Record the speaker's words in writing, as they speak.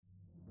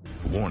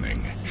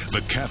Warning: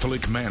 The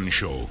Catholic Man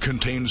Show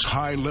contains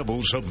high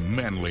levels of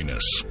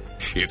manliness.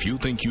 If you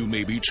think you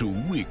may be too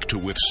weak to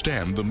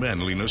withstand the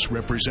manliness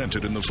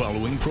represented in the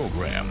following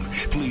program,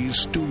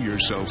 please do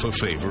yourself a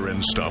favor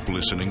and stop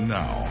listening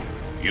now.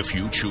 If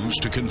you choose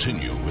to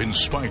continue in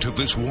spite of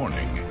this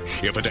warning,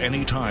 if at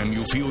any time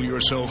you feel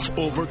yourself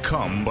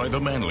overcome by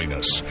the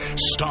manliness,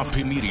 stop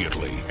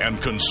immediately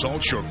and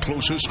consult your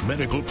closest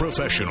medical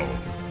professional.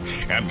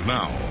 And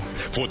now,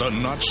 for the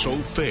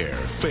not-so-fair,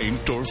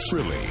 faint, or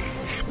frilly,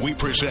 we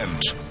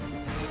present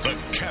The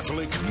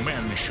Catholic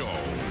Man Show.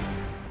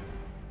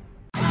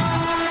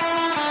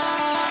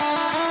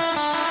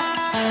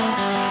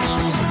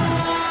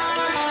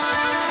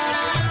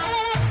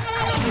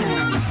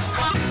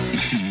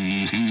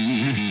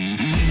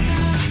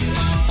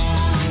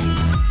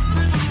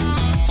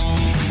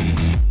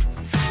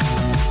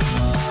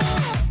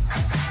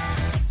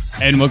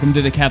 And welcome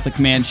to the Catholic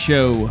Man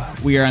Show.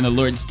 We are on the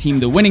Lord's team,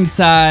 the winning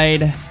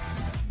side.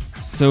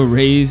 So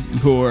raise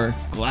your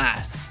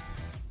glass.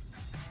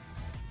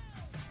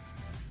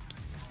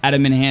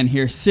 Adam Minahan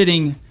here,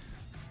 sitting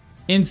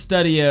in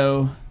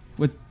studio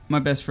with my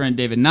best friend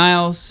David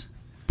Niles.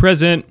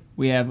 Present.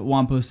 We have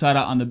Juan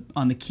Posada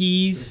on the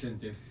keys.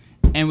 Present.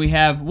 And we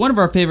have one of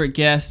our favorite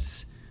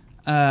guests,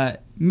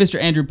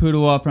 Mr. Andrew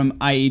Pudewa from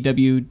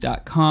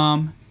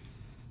IEW.com.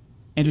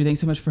 Andrew,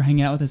 thanks so much for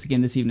hanging out with us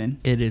again this evening.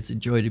 It is a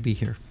joy to be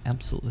here.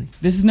 Absolutely.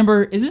 Is this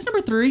number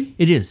 3?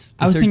 It is.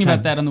 I was thinking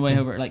about that on the way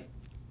over. And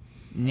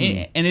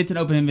it's an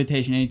open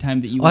invitation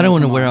anytime that you want. I don't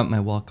want to wear out my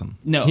welcome.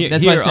 No,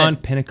 that's why I said on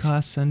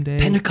Pentecost Sunday.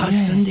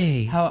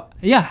 Sunday.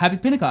 Happy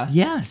Pentecost.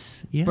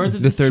 Yes. Birth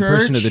of the third church.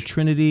 person of the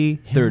Trinity,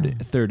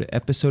 third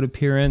episode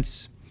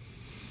appearance.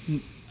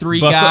 Three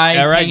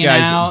guys all right, hanging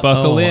guys, out.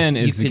 buckle in.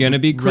 It's going to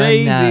be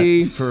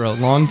crazy. For a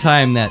long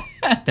time, that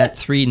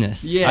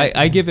threeness. Yeah.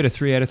 I give it a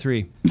 3 out of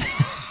 3.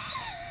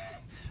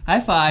 High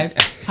five.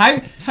 High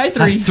 3.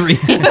 High 3.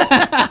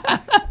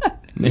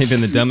 Maybe been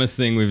the dumbest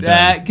thing we've done.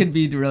 That could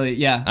be really,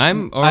 yeah.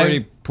 I'm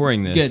already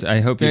pouring this. Good. I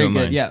hope Very you don't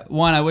good. mind. Yeah.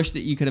 One, I wish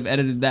that you could have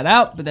edited that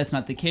out, but that's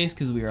not the case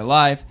because we are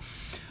live.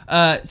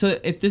 So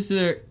if this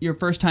is your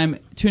first time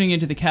tuning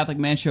into the Catholic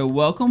Man Show,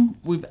 welcome.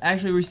 We've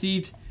actually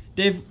received,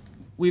 Dave,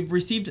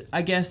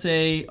 I guess,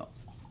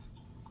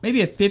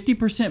 maybe a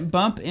 50%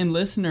 bump in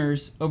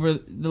listeners over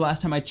the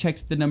last time I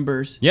checked the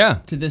numbers. Yeah.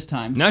 To this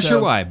time. Not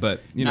sure why,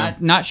 but you know.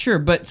 Not sure,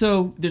 but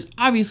so there's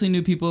obviously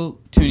new people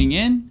tuning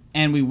in,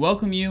 and we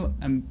welcome you.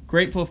 I'm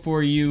grateful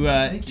for you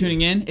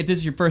tuning in. If this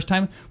is your first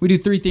time, we do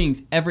 3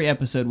 things every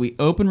episode. We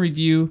open,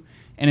 review,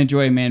 and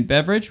enjoy a man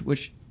beverage,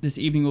 which this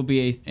evening will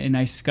be a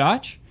nice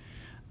scotch.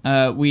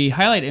 We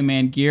highlight a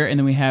man gear, and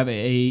then we have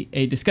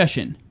a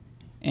discussion.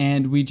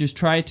 And we just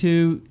try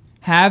to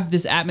have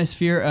this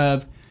atmosphere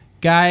of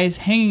guys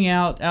hanging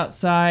out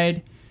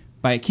outside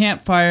by a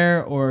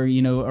campfire or,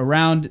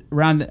 around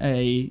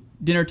a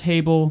dinner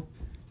table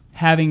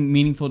having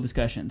meaningful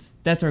discussions.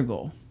 That's our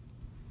goal.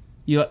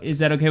 Is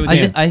that okay with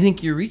you? I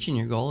think you're reaching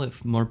your goal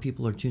if more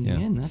people are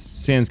tuning in. That's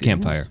sans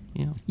campfire.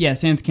 Yeah,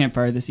 sans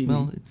campfire this evening.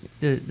 Well, it's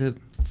the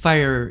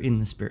fire in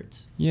the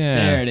spirits.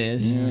 Yeah. There it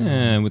is.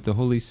 Yeah, with the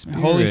Holy Spirit.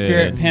 Holy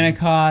Spirit,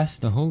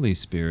 Pentecost. The Holy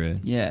Spirit.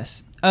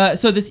 Yes.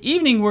 So this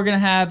evening we're going to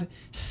have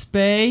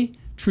Spey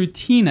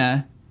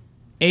Trutina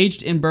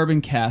aged in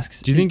bourbon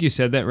casks. Do you think you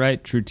said that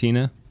right,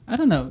 Trutina? I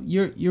don't know.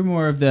 You're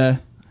more of the...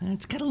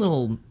 It's got a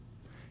little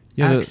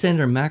accent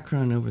or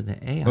macron over the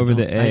A.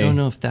 I don't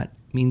know if that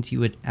means you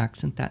would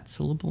accent that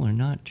syllable or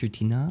not.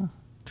 Trutina?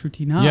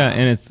 Trutina. Yeah,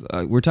 and it's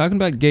we're talking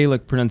about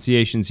Gaelic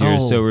pronunciations here,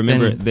 so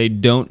remember, they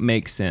don't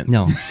make sense.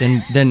 No,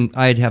 then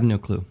I'd have no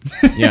clue.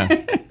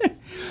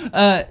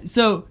 Yeah.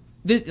 So,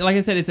 like I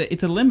said,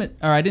 it's a limit,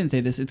 or I didn't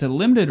say this, it's a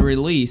limited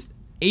release.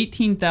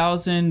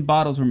 18,000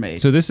 bottles were made.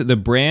 So the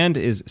brand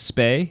is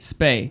Spey?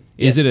 Spey.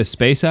 Is it a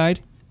Speyside?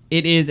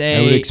 It is a...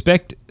 I would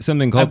expect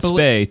something called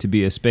Spey to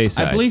be a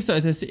Speyside. I believe so.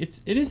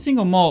 It is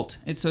single malt,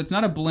 so it's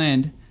not a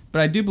blend,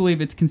 but I do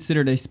believe it's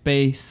considered a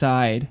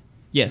Speyside.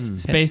 Yes,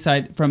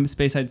 Speyside from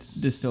Speyside's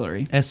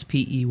distillery.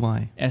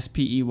 S-P-E-Y.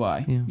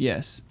 S-P-E-Y, yeah.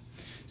 Yes.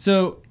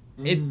 So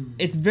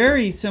it's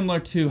very similar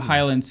to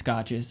Highland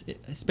scotches.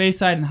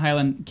 Speyside and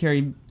Highland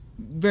carry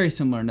very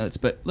similar notes,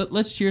 but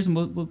let's cheers and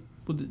we'll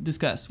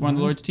discuss. We're on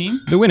the Lord's team.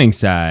 The winning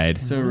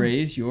side. So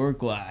raise your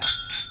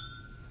glass.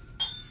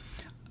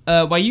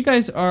 While you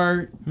guys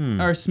are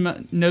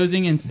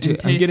nosing and tasting,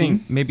 I'm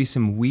getting maybe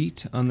some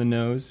wheat on the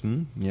nose.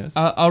 Yes.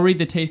 I'll read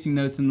the tasting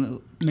notes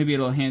and maybe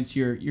it'll enhance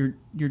your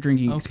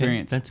drinking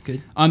experience. That's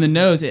good. On the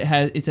nose,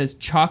 it says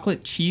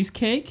chocolate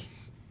cheesecake,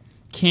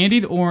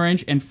 candied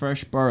orange, and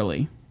fresh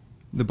barley.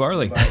 The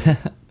barley.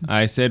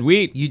 I said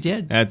wheat. You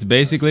did. That's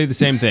basically the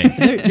same thing.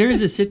 There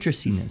is a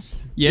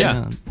citrusiness.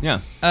 Yes.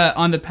 Yeah.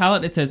 On the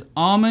palate, it says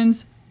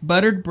almonds,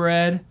 buttered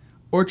bread,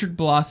 orchard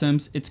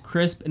blossoms. It's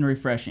crisp and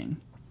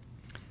refreshing.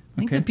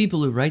 I think the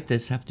people who write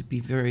this have to be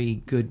very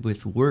good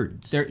with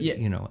words.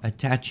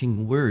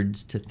 Attaching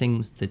words to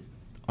things that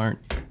aren't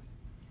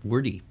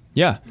wordy.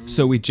 Yeah.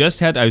 So we just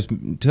had, I was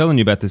telling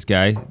you about this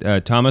guy,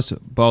 Thomas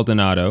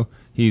Baldonado.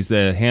 He's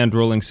the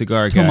hand-rolling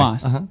cigar guy.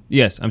 Tomas.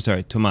 Yes, I'm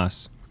sorry,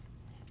 Tomas.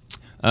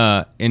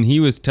 And he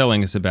was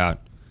telling us about,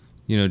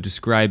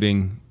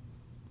 describing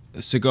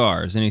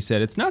cigars. And he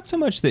said, it's not so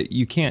much that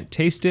you can't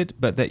taste it,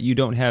 but that you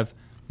don't have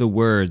the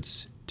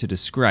words to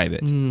describe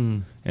it.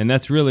 And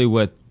that's really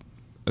what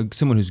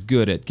someone who's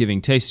good at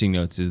giving tasting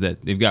notes is,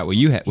 that they've got what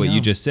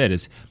you just said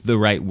is the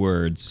right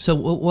words. So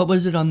what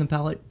was it on the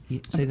palate?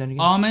 Say that again.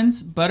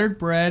 Almonds, buttered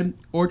bread,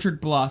 orchard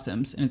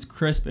blossoms, and it's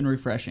crisp and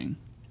refreshing.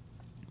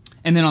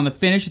 And then on the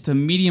finish, it's a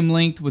medium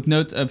length with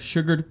notes of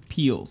sugared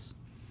peels.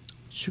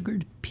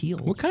 Sugared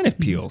peels? What kind of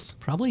peels?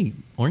 Probably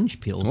orange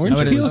peels.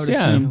 Orange peels,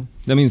 yeah.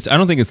 That means I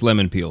don't think it's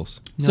lemon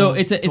peels. No, so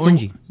it's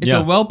orangey. It's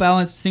a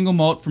well-balanced single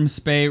malt from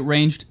Spey,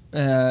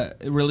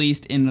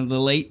 released in the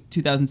late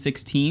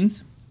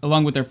 2016s,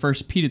 along with their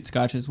first peated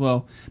scotch as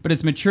well. But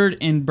it's matured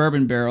in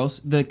bourbon barrels.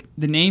 The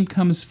name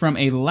comes from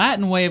a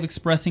Latin way of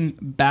expressing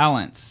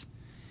balance,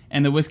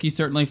 and the whiskey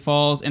certainly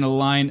falls in a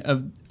line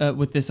of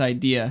with this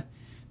idea.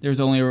 There's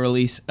only a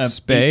release of...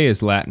 Spey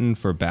is Latin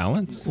for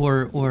balance?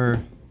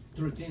 Or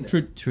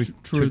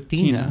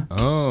Trutina.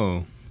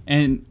 Oh.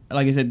 And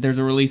like I said, there's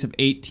a release of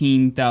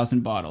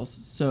 18,000 bottles.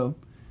 So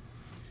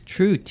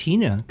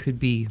Trutina could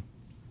be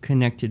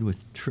connected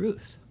with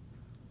truth.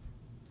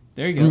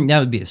 There you go. That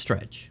would be a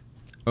stretch.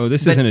 Oh,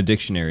 this isn't a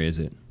dictionary, is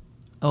it?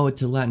 Oh,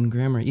 it's a Latin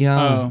grammar.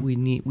 Yeah, we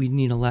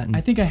need a Latin.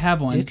 I think I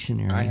have one.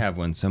 Dictionary. I have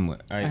one somewhere.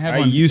 I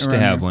used to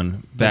have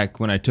one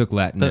back when I took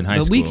Latin in high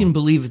school. But we can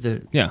believe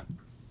the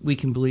we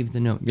can believe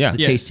the notes. Yeah.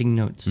 The tasting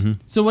notes. Mm-hmm.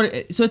 So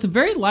it's a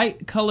very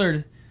light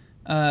colored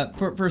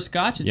for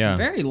Scotch. It's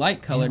very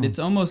light colored. It's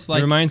almost like,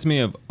 it reminds me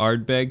of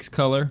Ardbeg's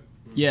color.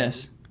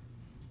 Yes.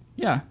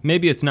 Yeah.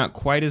 Maybe it's not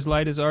quite as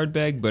light as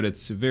Ardbeg, but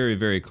it's very,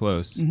 very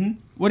close. Mm-hmm.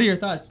 What are your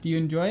thoughts? Do you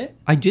enjoy it?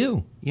 I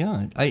do.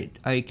 Yeah.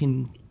 I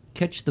can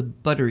catch the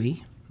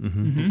buttery.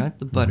 Mm-hmm. Got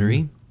the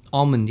buttery,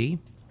 almondy.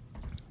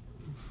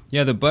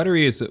 Yeah, the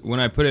buttery is, when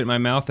I put it in my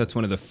mouth, that's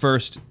one of the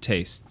first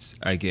tastes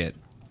I get.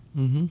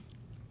 Mm-hmm.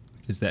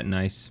 Is that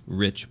nice,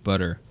 rich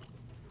butter.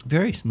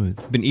 Very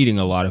smooth. Been eating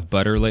a lot of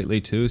butter lately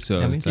too,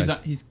 so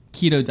he's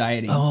keto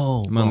dieting.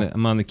 Oh,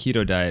 I'm on the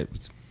keto diet.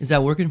 Is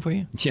that working for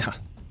you? Yeah,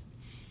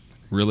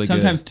 really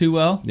Sometimes good. too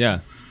well. Yeah,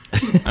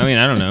 I mean,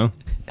 I don't know.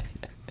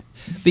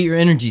 But your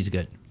energy's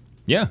good.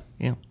 Yeah,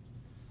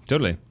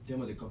 totally.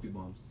 The coffee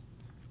bombs.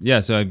 Yeah,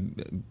 so I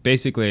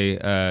basically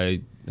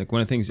like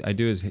one of the things I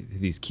do is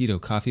these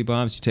keto coffee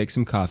bombs. You take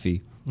some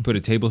coffee, put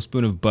a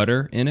tablespoon of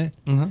butter in it,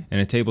 and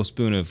a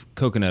tablespoon of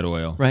coconut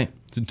oil. Right.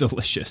 It's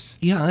delicious.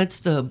 Yeah, that's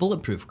the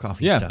bulletproof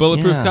coffee stuff. Yeah,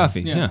 bulletproof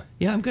coffee. Yeah.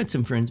 Yeah, I've got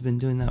some friends been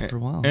doing that for a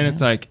while. And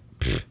it's like,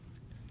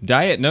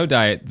 diet, no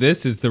diet,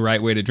 this is the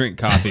right way to drink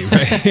coffee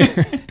right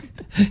here.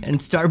 And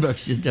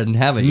Starbucks just doesn't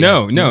have it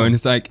No, yet. no. And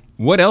it's like,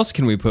 what else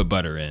can we put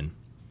butter in?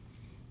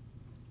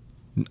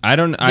 I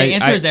don't. The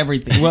answer is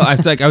everything. Well,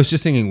 it's like I was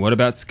just thinking, what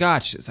about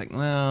Scotch? It's like,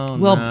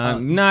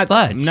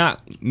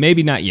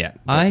 maybe not yet.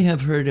 I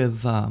have heard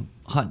of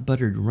hot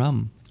buttered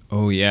rum.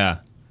 Oh yeah,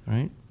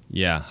 right.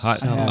 Yeah,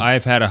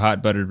 I've had a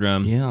hot buttered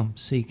rum. Yeah,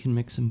 so you can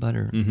mix some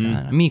butter.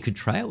 Mm-hmm. I mean, you could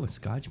try it with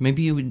Scotch.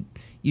 Maybe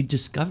you'd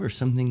discover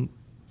something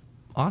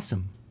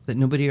awesome that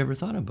nobody ever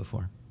thought of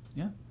before.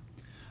 Yeah.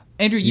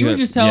 Andrew, you were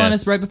just telling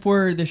us right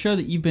before the show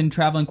that you've been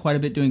traveling quite a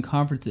bit doing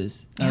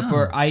conferences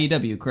for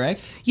IEW,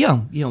 correct?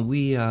 Yeah,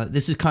 we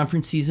this is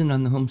conference season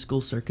on the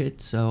homeschool circuit.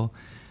 So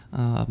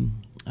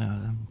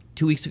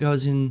 2 weeks ago I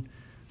was in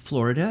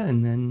Florida,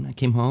 and then I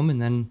came home,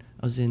 and then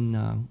I was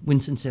in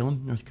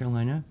Winston-Salem, North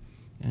Carolina,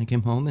 and I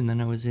came home, and then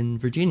I was in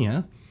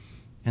Virginia,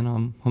 and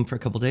I'm home for a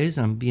couple of days.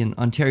 I'm in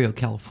Ontario,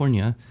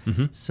 California,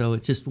 so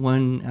it's just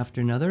one after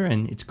another,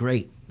 and it's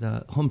great.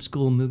 The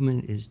homeschool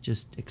movement is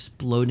just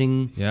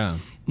exploding. Yeah.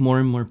 More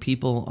and more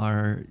people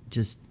are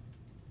just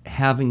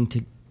having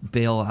to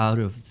bail out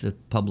of the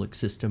public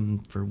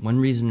system for one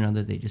reason or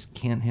another. They just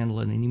can't handle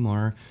it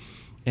anymore.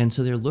 And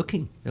so they're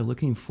looking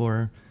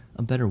for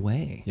a better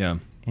way. Yeah.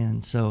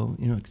 And so,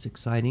 it's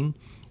exciting.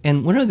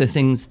 And one of the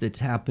things that's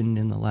happened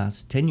in the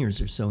last 10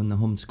 years or so in the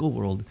homeschool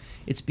world,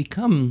 it's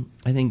become,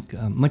 I think,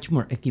 much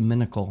more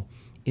ecumenical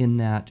in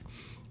that,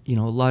 a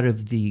lot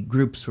of the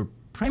groups were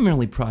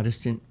primarily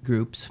Protestant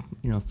groups,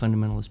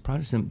 fundamentalist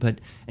Protestant,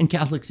 and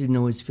Catholics didn't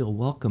always feel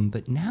welcome.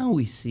 But now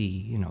we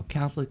see,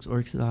 Catholics,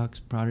 Orthodox,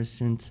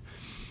 Protestants,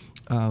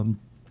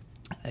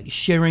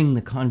 sharing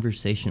the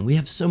conversation. We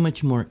have so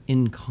much more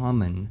in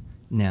common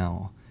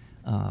now,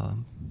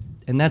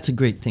 and that's a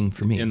great thing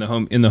for me. In the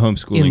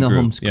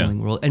homeschooling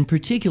world, and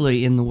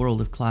particularly in the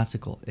world of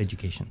classical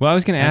education. Well, I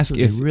was going to ask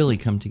if they really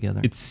come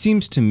together. It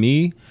seems to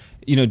me,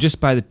 just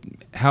by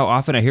how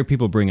often I hear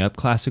people bring up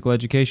classical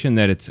education,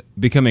 that it's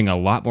becoming a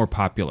lot more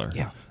popular.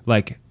 Yeah.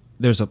 Like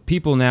there's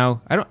people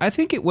now. I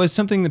think it was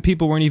something that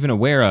people weren't even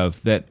aware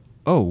of. That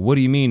what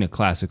do you mean a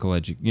classical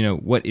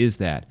what is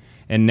that?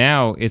 And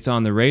now it's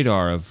on the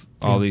radar of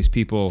all these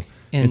people,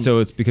 and so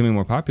it's becoming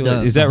more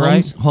popular. Is that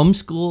right?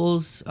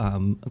 Homeschools,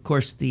 of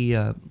course,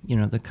 the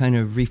the kind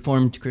of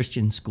Reformed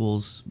Christian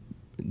schools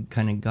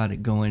kind of got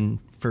it going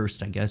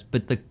first, I guess.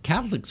 But the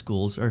Catholic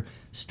schools are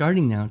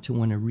starting now to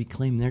want to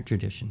reclaim their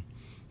tradition,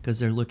 because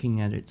they're looking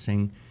at it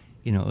saying,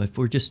 if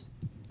we're just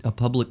a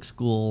public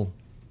school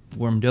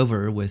warmed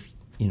over with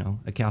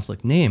a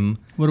Catholic name,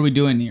 What are we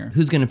doing here?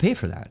 who's going to pay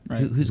for that?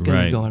 Right. Who's going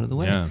Right. to go out of the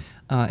way? Yeah.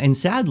 And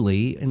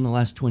sadly, in the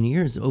last 20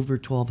 years, over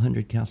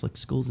 1,200 Catholic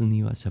schools in the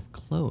U.S. have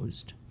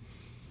closed.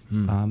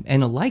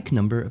 And a like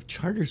number of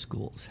charter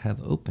schools have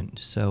opened.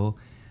 So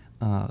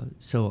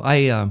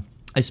I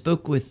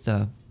spoke with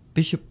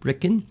Bishop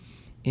Ricken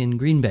in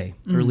Green Bay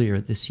earlier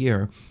this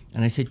year,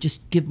 and I said,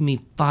 just give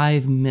me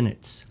 5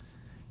 minutes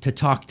to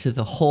talk to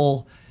the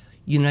whole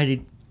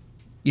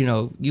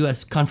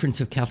U.S. Conference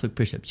of Catholic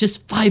Bishops.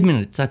 Just 5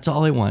 minutes. That's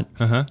all I want.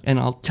 And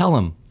I'll tell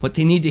them what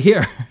they need to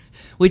hear,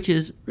 which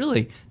is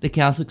really the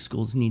Catholic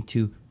schools need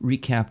to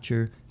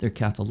recapture their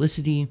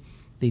Catholicity.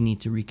 They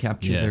need to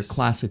recapture their Yes.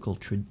 classical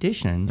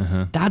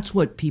tradition. That's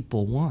what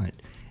people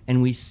want.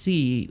 And we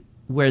see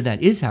where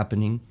that is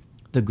happening,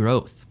 the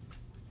growth,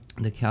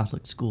 the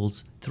Catholic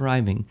schools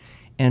thriving,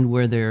 and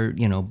where they're,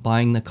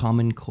 buying the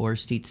Common Core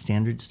state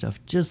standard stuff,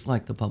 just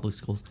like the public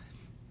schools.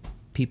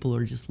 People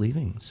are just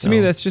leaving. So, To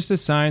me, that's just a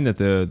sign that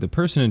the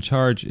person in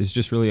charge is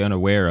just really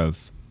unaware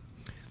of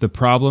the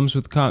problems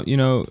with,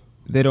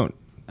 they don't,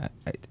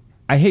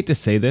 I hate to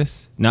say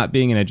this, not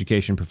being an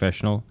education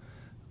professional,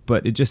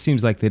 but it just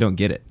seems like they don't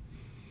get it.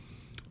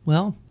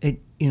 well,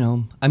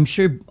 I'm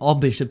sure all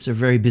bishops are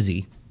very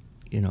busy,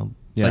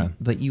 Yeah.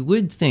 but you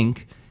would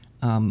think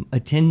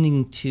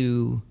attending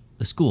to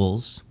the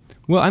schools.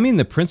 Well, I mean,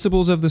 the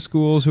principals of the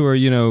schools who are,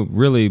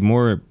 really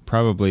more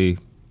probably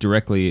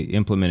directly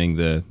implementing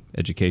the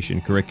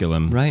education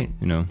curriculum. Right.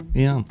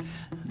 Yeah.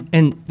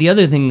 And the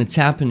other thing that's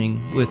happening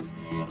with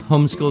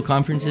homeschool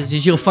conferences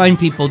is you'll find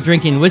people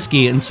drinking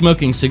whiskey and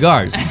smoking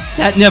cigars.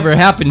 That never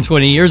happened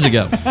 20 years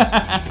ago.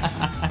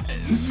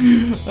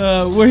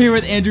 We're here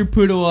with Andrew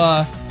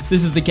Pudewa.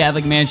 This is the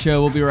Catholic Man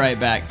Show. We'll be right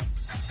back.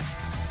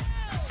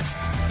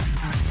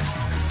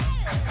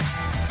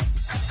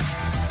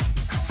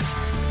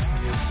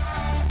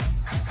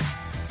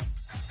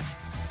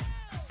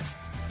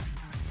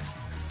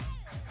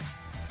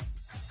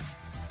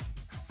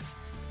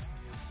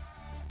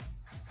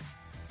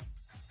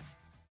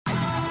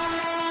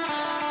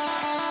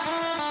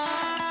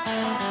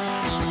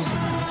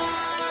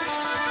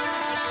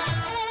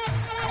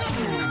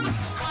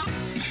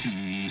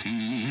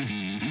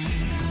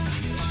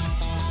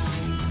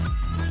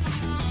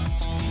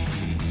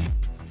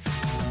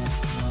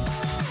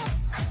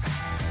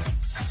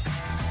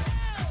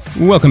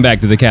 Welcome back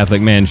to the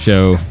Catholic Man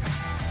Show.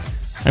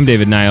 I'm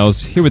David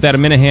Niles, here with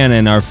Adam Minahan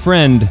and our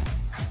friend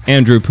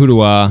Andrew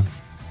Pudewa.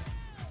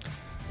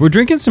 We're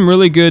drinking some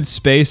really good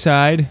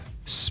Speyside.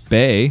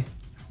 Spey.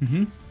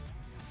 Mm-hmm.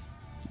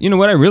 You know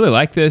what? I really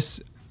like this.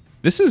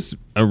 This is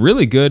a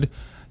really good.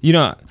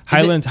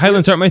 Highlands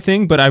aren't my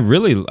thing, but I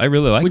really like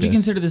this. Would you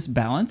consider this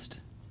balanced?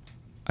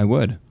 I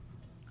would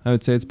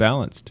say it's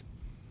balanced.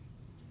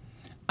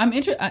 I'm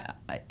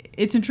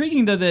it's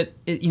intriguing though that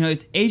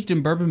it's aged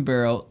in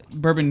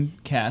bourbon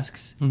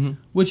casks,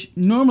 which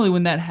normally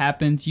when that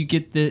happens, you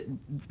get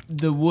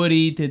the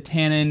woody, the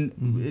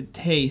tannin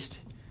taste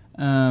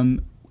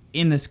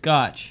in the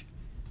Scotch,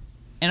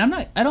 and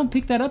I don't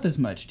pick that up as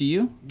much. Do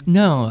you?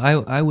 No,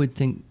 I would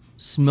think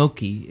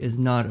smoky is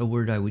not a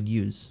word I would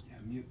use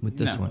with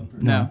this one.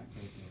 No.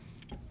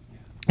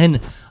 And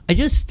I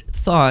just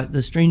thought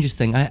the strangest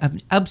thing, I have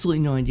absolutely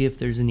no idea if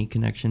there's any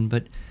connection,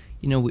 but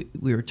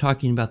we were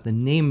talking about the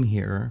name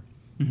here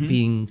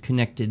being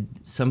connected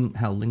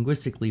somehow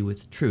linguistically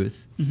with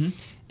truth.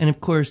 And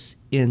of course,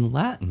 in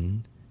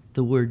Latin,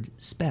 the word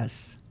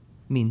spes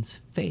means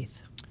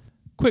faith.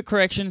 Quick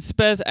correction,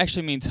 spes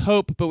actually means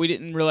hope, but we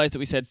didn't realize that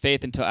we said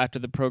faith until after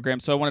the program,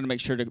 so I wanted to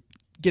make sure to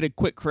get a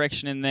quick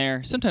correction in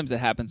there. Sometimes that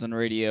happens on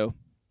radio.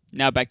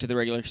 Now back to the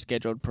regular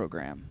scheduled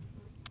program.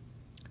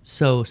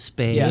 So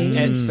spes,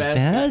 Ed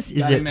spes? Is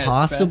Got him it at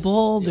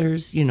possible?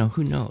 spes. Yeah. There's,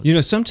 who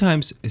knows?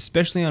 Sometimes,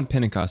 especially on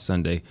Pentecost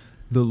Sunday,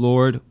 the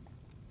Lord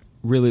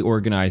really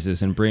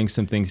organizes and brings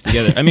some things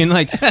together. I mean,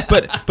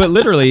 but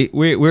literally,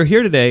 we're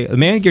here today. The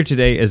man here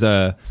today is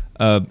a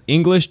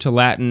English to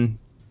Latin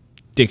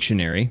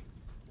dictionary.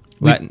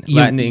 Latin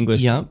to English.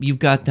 Yeah, you've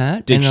got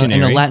that. Dictionary.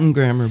 And a Latin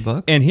grammar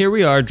book. And here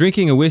we are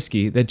drinking a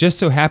whiskey that just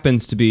so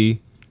happens to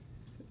be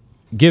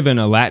given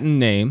a Latin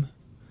name.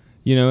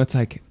 It's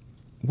like,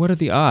 what are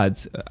the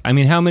odds? I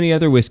mean, how many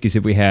other whiskeys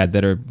have we had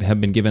that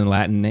have been given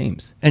Latin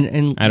names?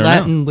 And I don't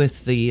Latin know.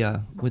 with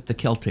the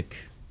Celtic.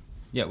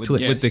 Yeah, with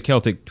Twist. the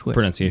Celtic Twist,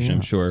 pronunciation,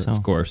 yeah, sure, so.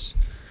 of course.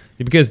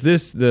 Because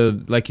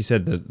like you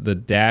said, the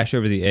dash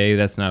over the A,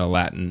 that's not a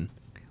Latin.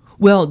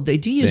 Well, they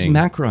do use thing.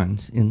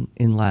 macrons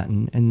in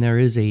Latin, and there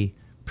is a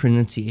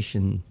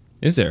pronunciation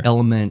Is there?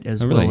 element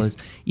as Oh, really? well as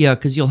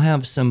because you'll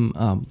have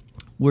some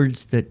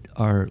words that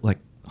are like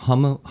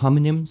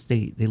homonyms.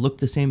 They look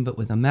the same, but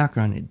with a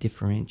macron, it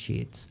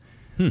differentiates.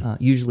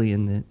 Usually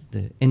in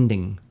the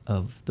ending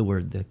of the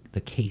word,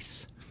 the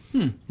case,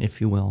 if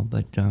you will.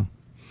 But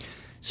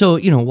so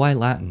why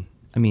Latin?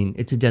 I mean,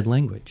 it's a dead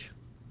language.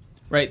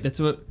 Right, that's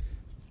what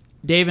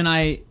Dave and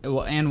I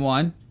and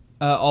Juan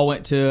all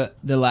went to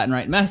the Latin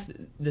Rite Mass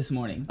this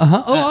morning.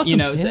 Oh, awesome.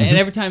 So, and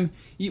every time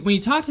when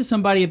you talk to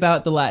somebody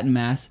about the Latin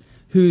Mass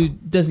who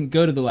doesn't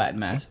go to the Latin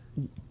Mass,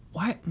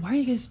 why are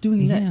you guys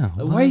doing that? Yeah,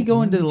 Why are you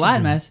going to the would you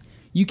Latin do that? Mass?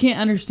 You can't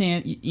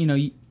understand,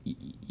 you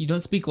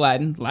don't speak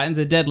Latin. Latin's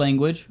a dead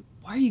language.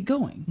 Why are you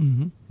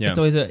going? Yeah. It's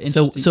always a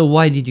interesting... So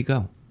why did you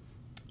go?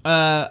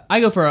 I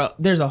go for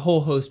there's a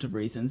whole host of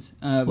reasons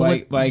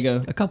why I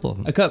go. A couple of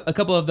them. A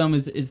couple of them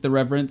is the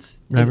reverence.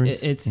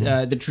 Reverence, It's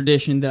yeah. the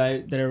tradition that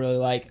I really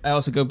like. I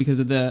also go because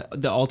of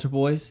the altar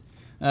boys.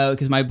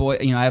 Because my boy,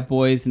 I have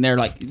boys, and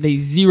they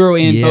zero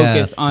in Yes,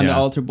 focus on the yeah.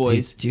 altar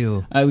boys. They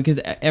do. Because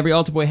every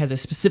altar boy has a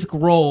specific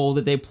role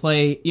that they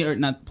play, or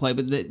not play,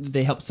 but that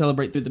they help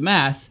celebrate through the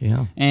Mass.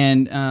 Yeah.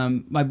 And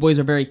my boys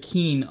are very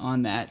keen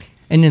on that.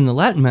 And in the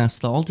Latin Mass,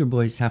 the altar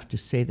boys have to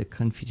say the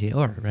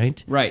Confiteor,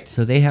 right? Right.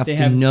 So they have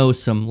to know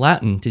some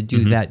Latin to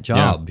do that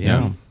job.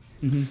 Yeah.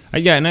 Yeah.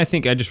 Yeah, and I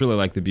think I just really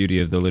like the beauty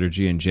of the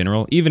liturgy in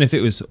general. Even if it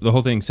was the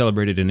whole thing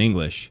celebrated in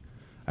English,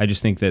 I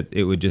just think that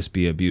it would just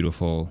be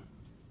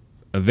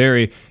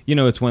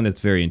it's one that's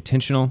very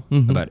intentional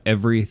about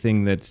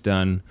everything that's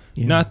done.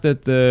 Yeah. Not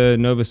that the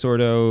Novus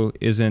Ordo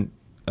isn't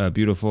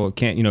beautiful. It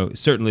can't,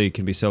 certainly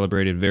can be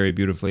celebrated very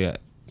beautifully.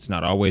 It's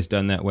not always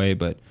done that way,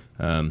 but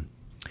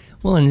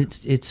Well, and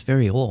it's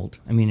very old.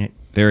 I mean,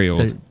 very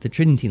old. The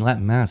Tridentine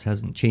Latin Mass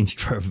hasn't changed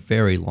for a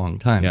very long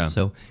time, Yeah.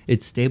 so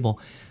it's stable.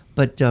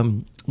 But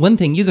one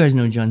thing, you guys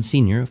know John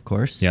Senior, of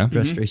course, Yeah.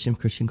 Restoration of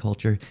Christian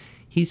Culture.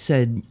 He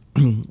said,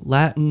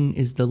 Latin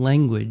is the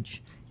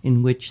language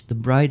in which the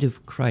bride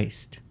of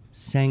Christ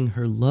sang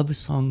her love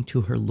song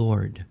to her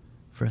Lord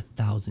for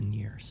 1,000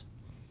 years.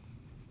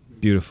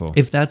 Beautiful.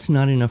 If that's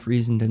not enough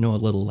reason to know a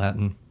little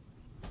Latin.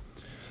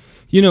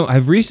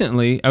 I've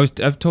recently,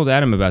 I've told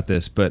Adam about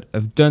this, but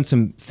I've done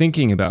some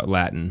thinking about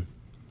Latin.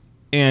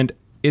 And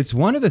it's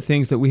one of the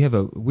things that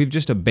we've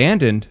just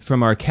abandoned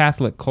from our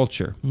Catholic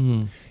culture.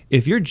 Mm.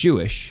 If you're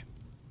Jewish,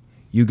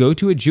 you go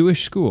to a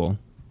Jewish school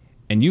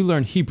and you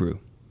learn Hebrew.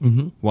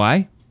 Mm-hmm.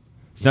 Why?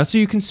 It's not so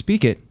you can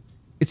speak it.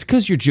 It's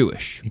because you're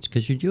Jewish. It's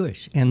because you're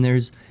Jewish. And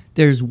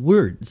there's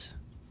words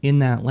in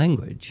that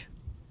language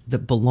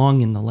that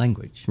belong in the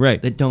language.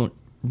 Right. That don't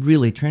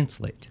really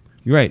translate.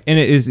 You're right. And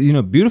it is,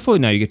 beautiful.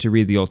 Now you get to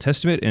read the Old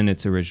Testament in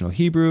its original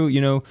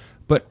Hebrew,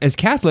 But as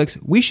Catholics,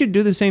 we should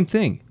do the same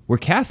thing. We're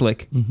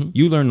Catholic.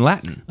 You learn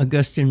Latin.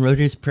 Augustine wrote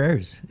his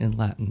prayers in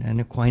Latin,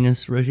 and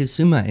Aquinas wrote his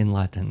Summa in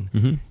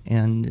Latin.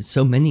 And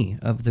so many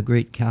of the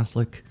great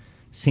Catholic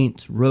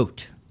saints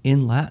wrote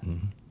in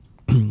Latin.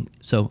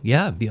 So,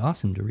 yeah, it'd be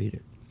awesome to read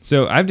it.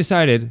 So I've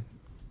decided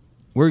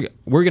we're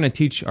going to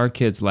teach our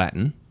kids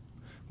Latin,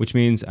 which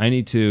means I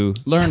need to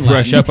Learn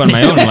brush Latin. up on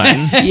my own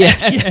Latin.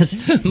 Yes.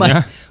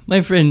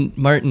 My friend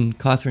Martin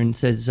Cawthron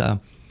says,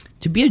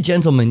 to be a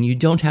gentleman, you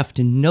don't have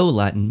to know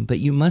Latin, but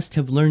you must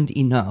have learned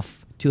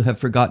enough to have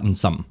forgotten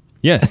some.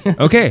 Yes.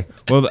 Okay.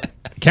 Well,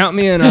 count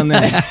me in on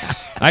that.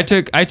 I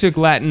took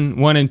Latin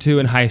 1 and 2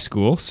 in high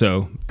school,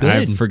 so Good.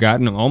 I've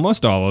forgotten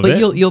almost all of But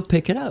it. you'll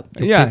pick it up.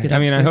 You'll Yeah, pick it I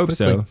up mean, I very hope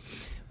quickly. so.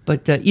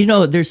 But,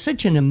 there's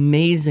such an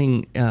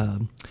amazing...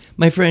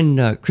 my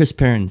friend Chris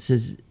Perrin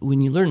says,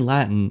 when you learn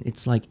Latin,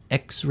 it's like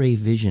X-ray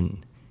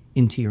vision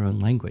into your own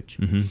language.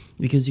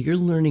 Because you're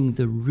learning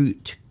the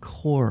root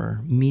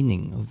core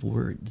meaning of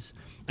words.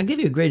 I'll give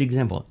you a great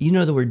example. You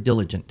know the word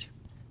diligent.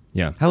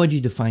 Yeah. How would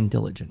you define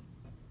diligent?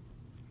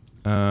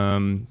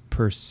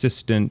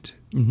 Persistent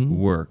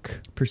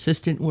work.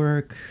 Persistent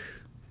work.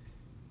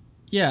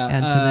 Yeah.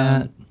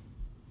 Add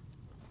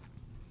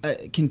to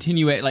that.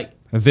 Continuate, like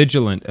A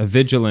vigilant.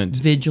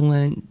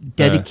 Vigilant,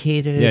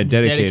 dedicated. Yeah,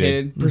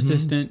 dedicated.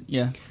 persistent.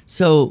 Yeah.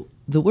 So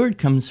the word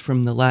comes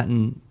from the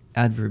Latin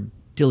adverb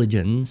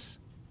diligens,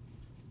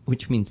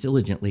 which means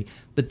diligently,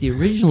 but the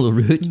original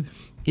root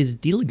is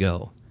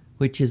diligo,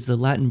 which is the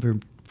Latin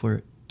verb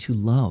for to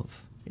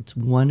love. It's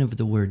one of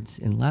the words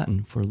in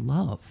Latin for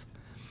love.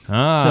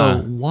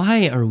 So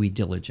why are we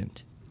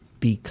diligent?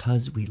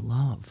 Because we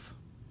love.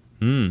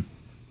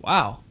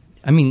 Wow.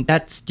 I mean,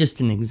 that's just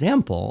an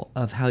example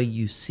of how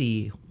you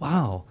see,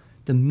 wow,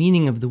 the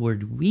meaning of the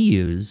word we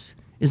use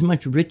is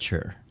much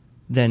richer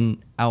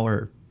than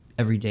our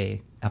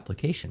everyday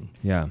application.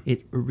 Yeah.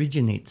 It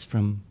originates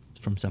from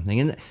something.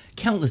 And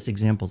countless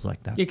examples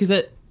like that. Yeah,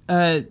 because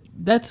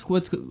that's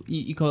what's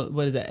you call it.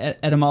 What is that?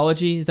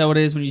 Etymology? Is that what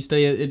it is when you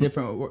study a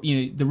different?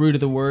 The root of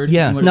the word.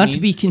 Yes, and what it not to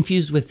be means?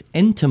 confused with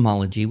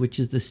entomology, which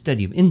is the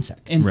study of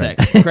insects.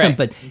 Insects. Correct.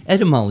 But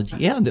etymology,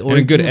 yeah, the And a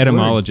origin good of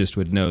etymologist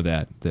would know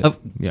that.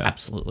 Yeah.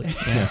 Absolutely.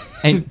 Yeah.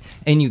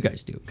 and you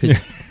guys do.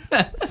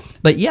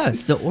 But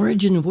yes, the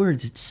origin of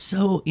words, it's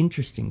so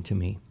interesting to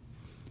me.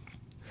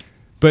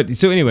 But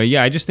so anyway,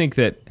 yeah, I just think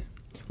that,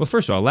 well,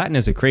 first of all, Latin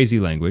is a crazy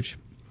language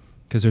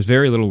because there's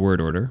very little word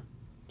order.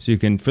 So you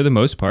can, for the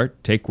most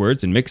part, take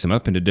words and mix them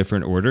up into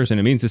different orders, and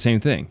it means the same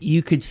thing.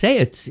 You could say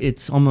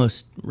it's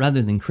almost,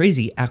 rather than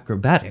crazy,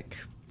 acrobatic.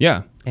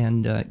 Yeah.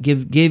 And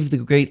gave the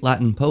great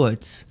Latin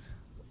poets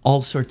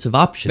all sorts of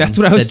options. That's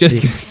what I was that just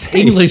the going to say.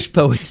 English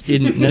poets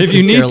didn't necessarily If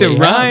you need to have.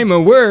 rhyme a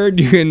word,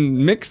 you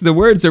can mix the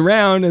words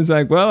around. It's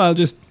like, well,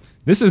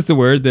 this is the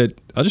word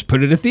that I'll just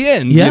put it at the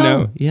end.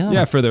 Yeah,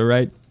 Yeah, for the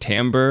right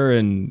timbre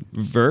and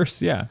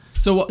verse. Yeah.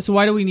 So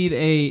why do we need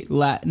a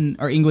Latin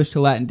or English to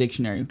Latin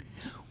dictionary?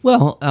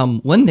 Well,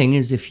 one thing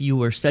is if you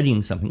were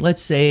studying something,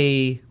 let's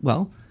say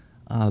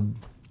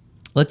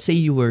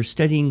you were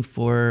studying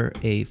for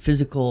a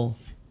physical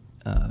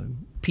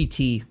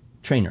PT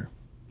trainer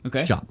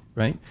Okay. job,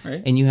 right?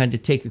 Right. And you had to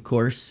take a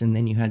course and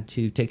then you had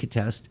to take a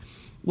test.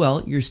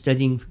 Well, you're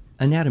studying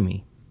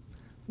anatomy.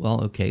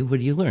 Well, okay, what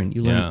do you learn?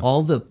 You learn Yeah.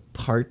 all the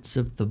parts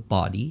of the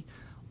body.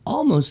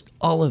 Almost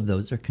all of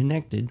those are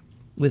connected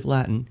with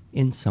Latin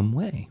in some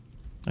way.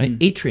 Right?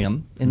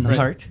 Atrium in the Right.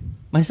 heart.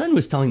 My son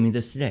was telling me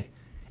this today.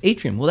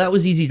 Atrium. Well, that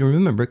was easy to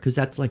remember because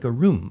that's like a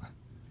room.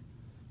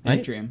 Right?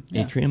 Atrium.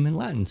 Yeah. Atrium in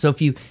Latin. So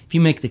if you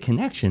make the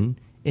connection,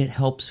 it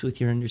helps with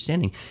your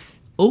understanding.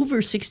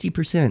 Over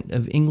 60%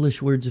 of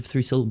English words of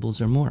 3 syllables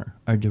or more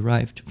are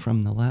derived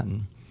from the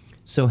Latin.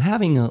 So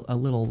having a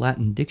little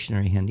Latin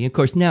dictionary handy. Of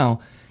course, now,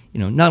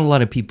 not a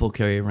lot of people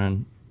carry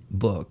around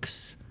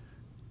books,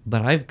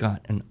 but I've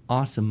got an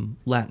awesome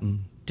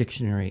Latin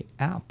dictionary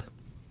app.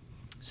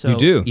 So You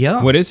do?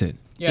 Yeah. What is it?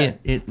 Yeah.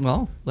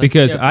 Let's-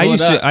 Because Yeah, I pull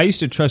it up. used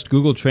to trust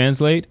Google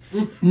Translate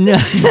No.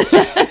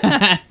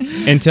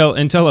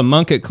 until a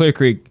monk at Clear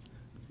Creek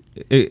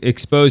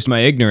exposed my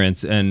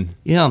ignorance, and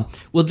Yeah.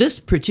 Well, this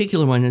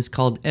particular one is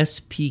called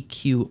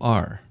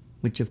SPQR,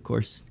 which of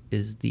course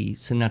is the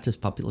Senatus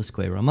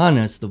Populusque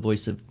Romanus, the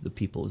voice of the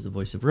people is the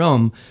voice of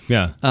Rome.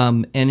 yeah.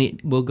 And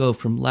it will go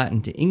from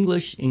Latin to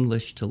English,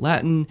 English to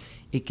Latin.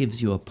 It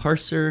gives you a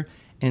parser.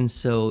 And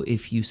so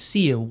if you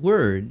see a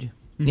word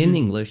in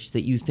English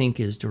that you think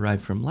is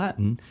derived from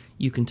Latin,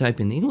 you can type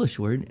in the English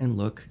word and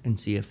look and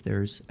see if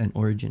there's an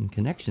origin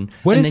connection.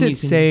 What And does then it you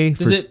can- say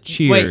Does for it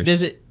cheers? wait?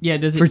 Does it? Yeah.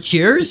 Does it For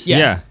cheers? Yeah.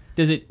 Yeah.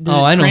 Does it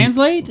Oh, I don't-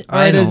 translate or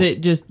I does don't-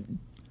 it just?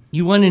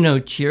 You want to know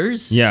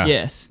cheers? Yeah.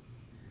 Yes.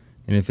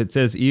 And if it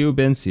says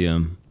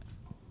Eubentium,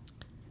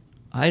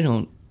 I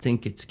don't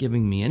think it's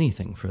giving me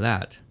anything for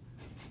that.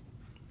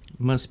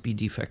 Must be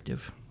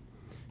defective.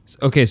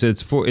 okay, so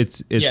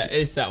it's Yeah,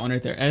 it's that one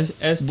right there.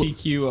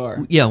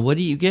 SPQR. Yeah, what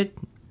do you get?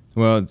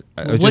 well.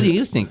 What do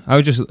you think? I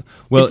was just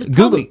It's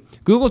probably-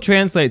 Google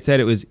Translate said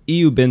it was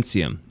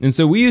Eubentium, and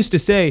so we used to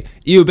say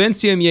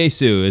Eubentium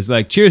Jesu is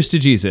like cheers to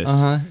Jesus.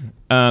 Uh-huh.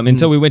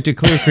 Until we went to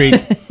Clear Creek,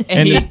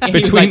 and he- then and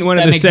he was between like, one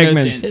of "That the makes no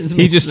segments, sense."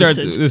 he just Makes no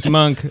starts. sense. This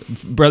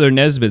monk, Brother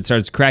Nesbitt,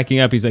 starts cracking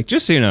up. He's like,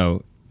 "Just so you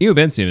know,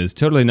 Eubentium is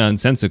totally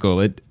nonsensical.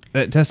 It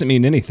doesn't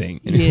mean anything."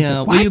 And it's Yeah,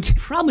 like, well, you what?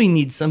 probably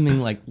need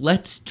something like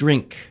 "Let's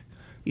drink,"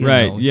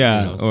 Right,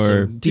 yeah, or-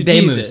 so To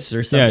Didemus Jesus. or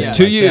Yeah, something. Yeah,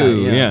 to like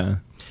you, that,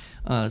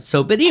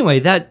 yeah. But anyway,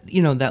 that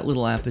that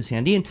little app is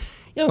handy, and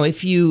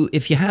if you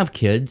have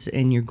kids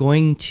and you're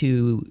going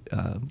to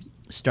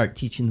start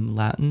teaching them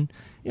Latin,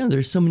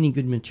 there's so many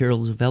good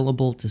materials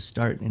available to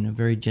start in a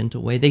very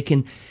gentle way.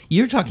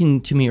 You're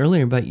talking to me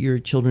earlier about your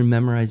children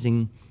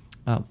memorizing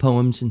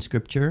poems in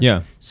scripture.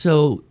 Yeah.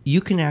 So you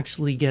can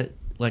actually get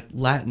like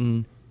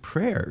Latin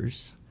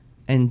prayers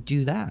and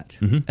do that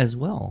as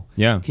well.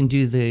 Yeah. You can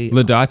do the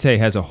Laudate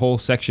has a whole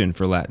section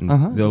for Latin. The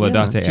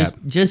Laudate app.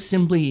 just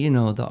simply,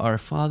 the Our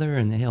Father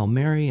and the Hail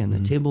Mary and the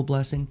table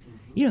blessing.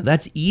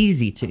 That's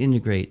easy to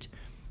integrate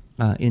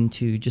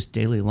into just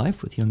daily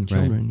life with young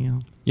children. Yeah.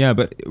 Yeah,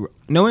 but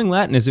knowing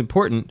Latin is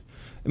important.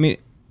 I mean,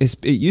 it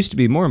used to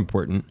be more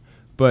important,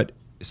 but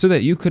so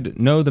that you could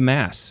know the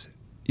Mass,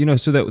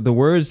 so that the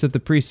words that the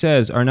priest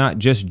says are not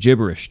just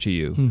gibberish to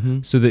you,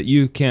 so that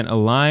you can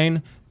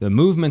align the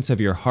movements of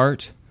your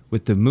heart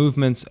with the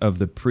movements of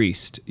the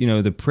priest.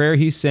 The prayer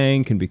he's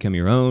saying can become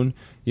your own,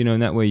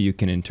 and that way you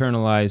can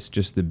internalize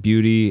just the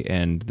beauty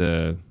and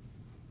the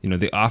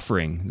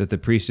offering that the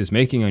priest is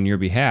making on your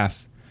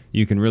behalf.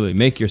 You can really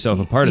make yourself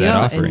a part of that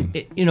offering.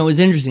 And, it was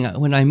interesting.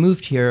 When I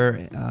moved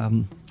here,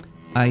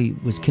 I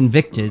was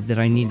convicted that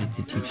I needed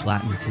to teach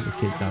Latin to the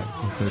kids out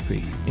in Clear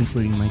Creek,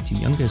 including my 2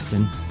 youngest.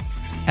 And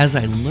as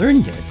I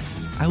learned it,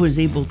 I was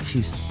able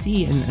to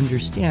see and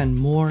understand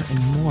more and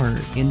more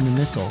in the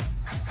Missal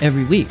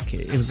every week.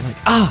 It was like,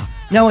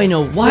 now I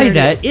know why There it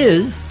that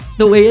is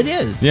the way it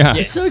is. Yeah.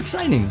 It's so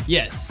exciting.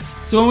 Yes.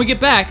 So when we get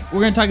back, we're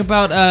going to talk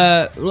about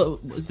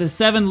the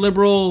 7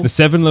 liberal The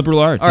 7 liberal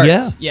arts. arts.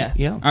 Yeah. Yeah.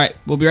 Yeah. All right.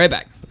 We'll be right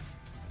back.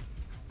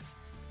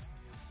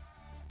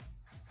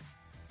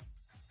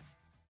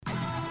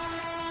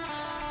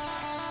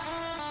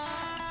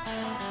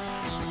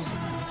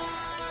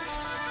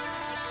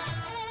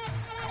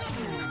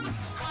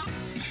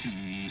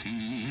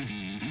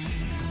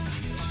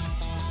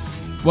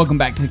 Welcome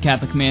back to the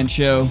Catholic Man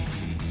Show.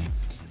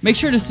 Make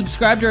sure to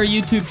subscribe to our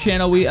YouTube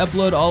channel. We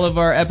upload all of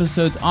our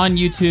episodes on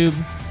YouTube.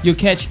 You'll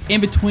catch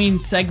in-between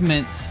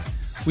segments.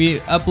 We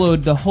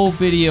upload the whole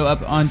video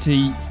up onto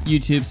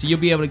YouTube, so you'll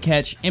be able to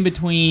catch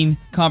in-between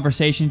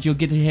conversations. You'll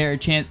get a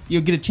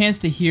chance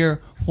to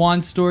hear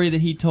Juan's story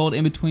that he told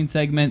in between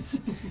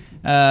segments,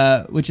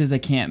 which is a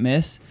can't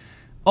miss.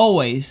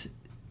 Always,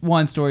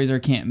 Juan's stories are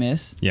can't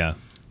miss. Yeah.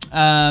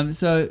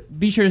 So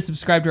be sure to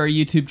subscribe to our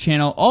YouTube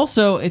channel.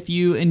 Also, if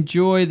you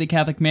enjoy the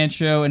Catholic Man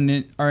Show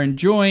and are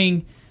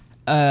enjoying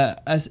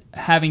us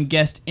having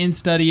guests in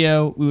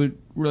studio, we would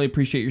really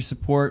appreciate your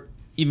support.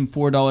 Even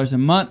 $4 a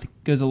month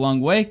goes a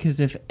long way, because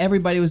if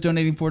everybody was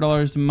donating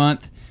 $4 a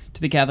month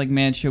to the Catholic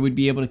Man Show, we'd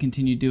be able to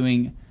continue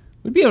doing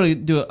we'd be able to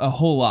do a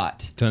whole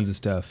lot. Tons of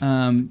stuff.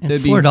 And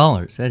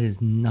 $4, that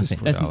is nothing.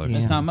 Just $4.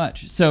 That's not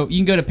much. So you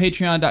can go to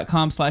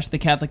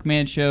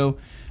patreon.com/thecatholicmanshow,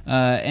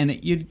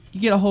 and you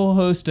get a whole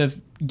host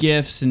of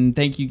gifts and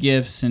thank you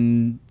gifts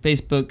and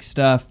Facebook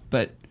stuff,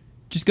 but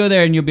just go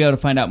there and you'll be able to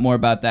find out more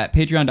about that.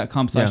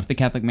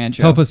 Patreon.com/thecatholicmanshow.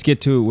 Help us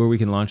get to where we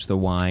can launch the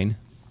wine.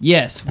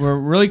 Yes, we're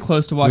really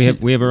close to watching.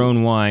 We have our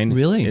own wine.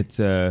 Really? It's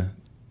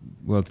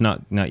well, it's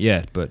not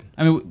yet, but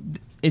I mean,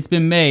 it's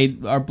been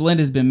made. Our blend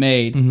has been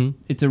made. Mm-hmm.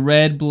 It's a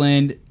red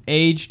blend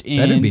aged in.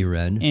 Better be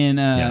red. In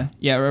a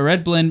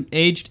red blend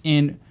aged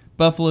in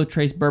Buffalo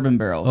Trace bourbon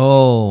barrels.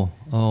 Oh.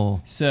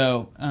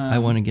 So I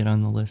want to get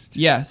on the list.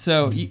 Yeah.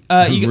 So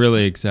I'm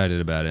really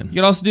excited about it. You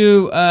can also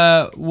do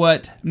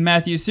what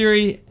Matthew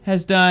Siri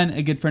has done,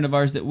 a good friend of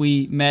ours that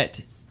we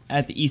met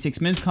at the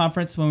E6 Men's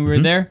Conference when we were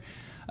there.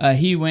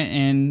 He went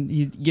and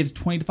he gives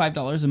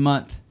 $25 a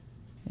month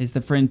is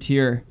the friend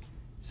tier,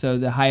 so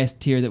the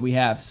highest tier that we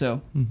have.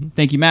 So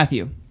thank you,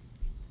 Matthew.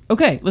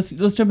 Okay, let's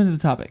jump into the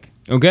topic.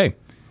 Okay,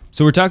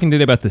 so we're talking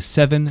today about the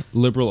 7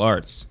 liberal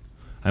arts.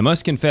 I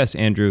must confess,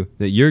 Andrew,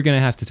 that you're going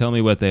to have to tell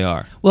me what they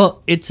are.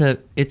 Well, it's a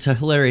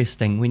hilarious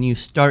thing when you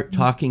start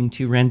talking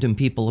to random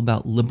people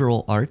about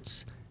liberal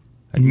arts.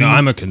 No,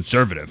 I'm a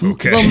conservative,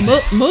 okay?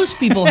 Well, most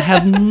people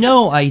have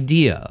no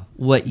idea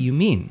what you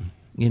mean.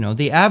 You know,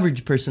 the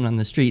average person on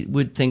the street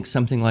would think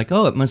something like,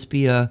 oh, it must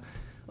be a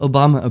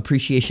Obama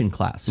appreciation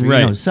class or,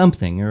 right.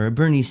 Something, or a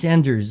Bernie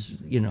Sanders,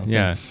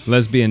 Yeah,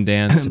 lesbian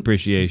dance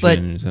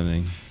appreciation or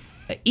something.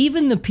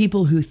 Even the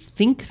people who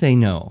think they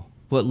know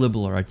what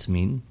liberal arts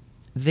mean,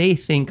 they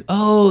think,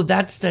 oh,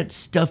 that's that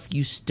stuff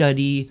you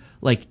study,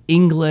 like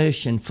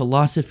English and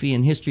philosophy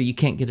and history. You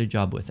can't get a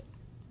job with it.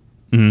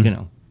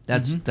 Mm-hmm.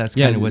 That's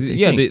kind of what they think.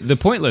 Yeah, the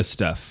pointless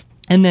stuff.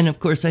 And then, of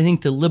course, I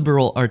think the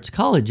liberal arts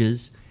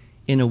colleges,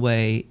 in a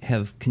way,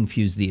 have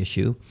confused the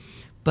issue.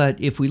 But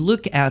if we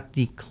look at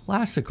the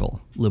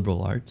classical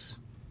liberal arts,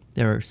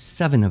 there are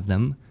 7 of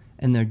them,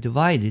 and they're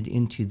divided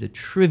into the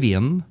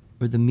trivium,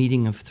 or the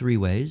meeting of 3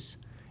 ways,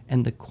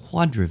 and the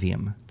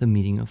quadrivium, the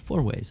meeting of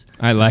 4 ways.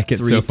 I like it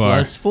so far. 3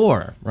 plus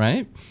 4,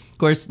 right? Of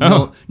course,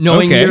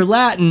 knowing your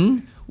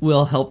Latin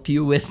will help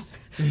you with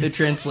the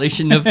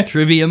translation of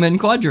trivium and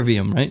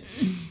quadrivium, right?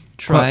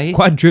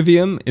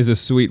 Quadrivium is a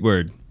sweet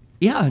word.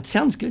 Yeah, it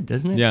sounds good,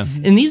 doesn't it? Yeah.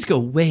 And these go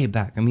way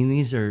back. I mean,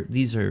 these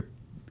are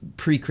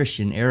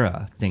pre-Christian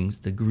era things.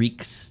 The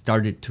Greeks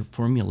started to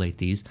formulate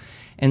these.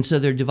 And so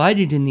they're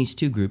divided in these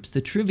 2 groups.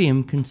 The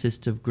trivium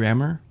consists of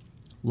grammar,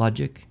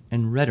 logic,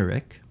 and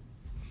rhetoric.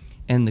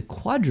 And the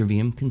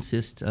quadrivium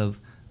consists of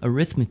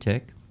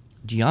arithmetic,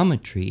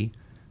 geometry,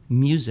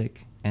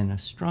 music, and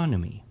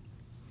astronomy.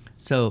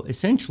 So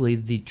essentially,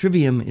 the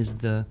trivium is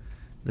the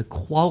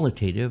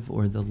qualitative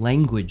or the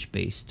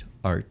language-based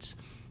arts.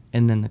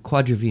 And then the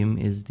quadrivium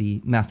is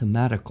the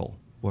mathematical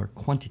or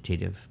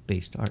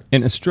quantitative-based arts.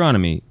 And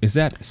astronomy, is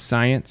that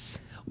science?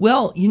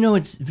 Well,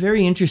 it's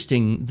very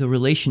interesting, the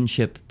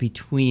relationship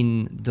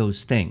between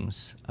those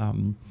things.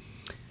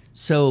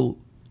 So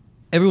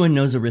everyone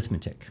knows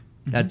arithmetic.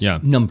 That's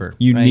number.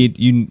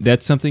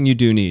 That's something you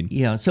do need.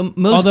 Yeah. So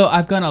although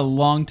I've gone a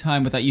long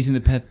time without using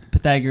the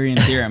Pythagorean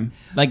theorem,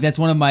 like that's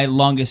one of my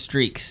longest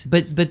streaks.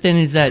 But then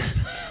is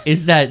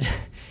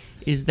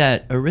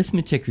that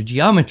arithmetic or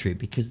geometry?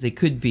 Because they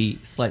could be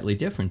slightly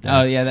different.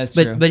 Oh yeah, that's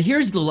true. But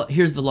here's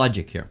the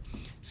logic here.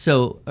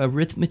 So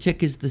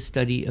arithmetic is the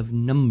study of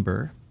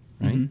number,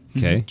 right? Mm-hmm.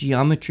 Okay.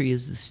 Geometry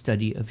is the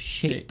study of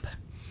shape.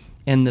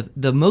 And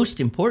the most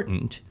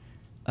important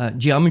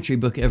geometry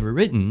book ever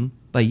written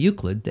by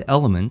Euclid, the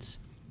Elements,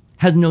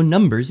 has no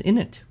numbers in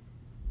it.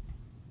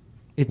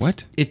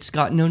 What? It's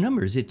got no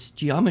numbers. It's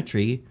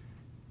geometry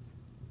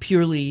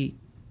purely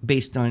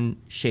based on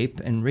shape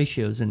and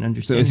ratios and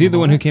understanding. So is he the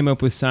one who came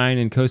up with sine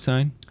and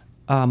cosine?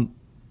 I'm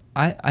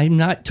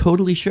not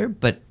totally sure,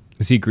 but...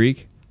 Is he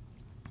Greek?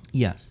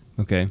 Yes.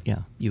 Okay.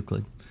 Yeah,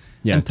 Euclid.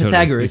 Yeah, and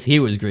Pythagoras, he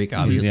was Greek,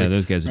 obviously. Yeah,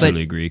 those guys are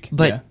totally Greek.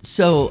 But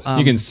so...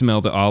 you can smell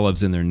the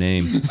olives in their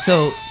name.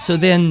 So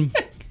then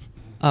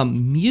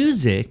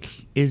music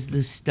is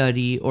the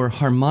study, or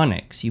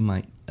harmonics, you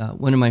might...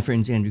 one of my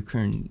friends, Andrew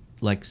Kern,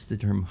 likes the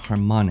term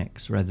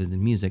harmonics rather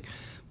than music.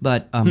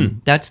 But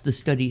that's the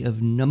study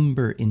of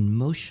number in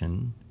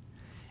motion.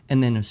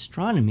 And then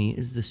astronomy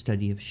is the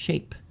study of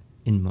shape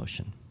in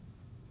motion.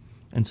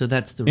 And so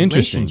that's the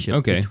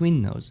relationship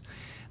between those.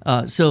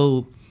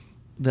 So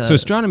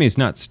astronomy is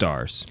not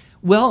stars.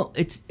 Well,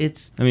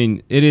 it's. I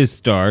mean, it is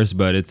stars,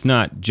 but it's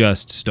not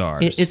just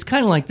stars. It's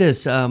kind of like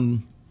this.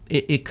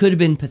 It could have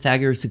been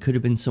Pythagoras. It could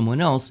have been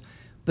someone else.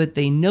 But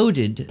they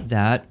noted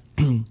that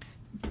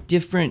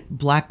different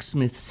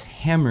blacksmiths'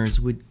 hammers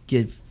would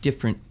give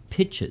different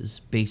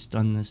pitches based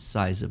on the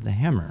size of the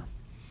hammer.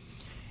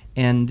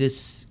 And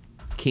this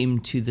came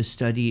to the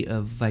study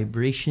of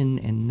vibration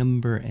and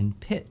number and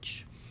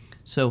pitch.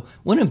 So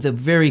one of the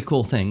very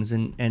cool things,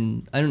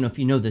 and I don't know if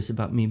you know this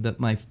about me, but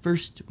my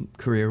first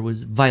career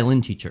was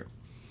violin teacher.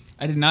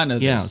 I did not know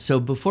this. Yeah, so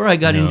before I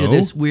got into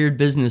this weird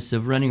business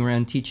of running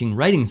around teaching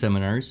writing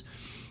seminars,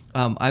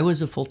 I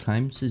was a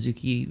full-time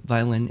Suzuki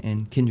violin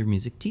and kinder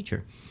music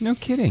teacher. No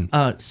kidding.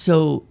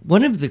 So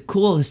one of the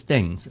coolest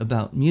things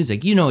about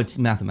music, it's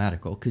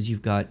mathematical because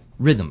you've got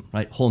rhythm,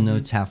 right? Whole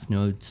notes, half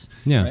notes,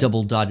 Yeah.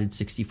 double dotted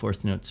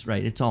 64th notes,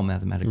 right? It's all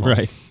mathematical.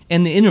 Right.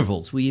 And the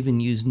intervals, we even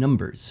use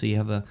numbers. So you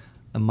have a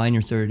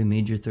minor third, a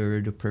major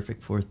third, a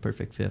perfect fourth,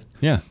 perfect fifth.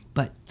 Yeah.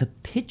 But the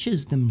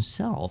pitches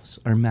themselves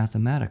are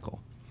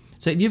mathematical.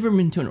 So have you ever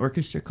been to an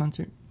orchestra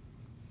concert?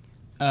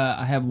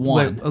 I have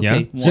one. Well,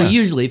 okay. Yeah. So One.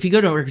 usually, if you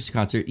go to an orchestra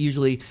concert,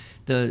 usually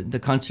the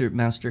concert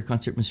master,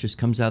 concert mistress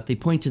comes out. They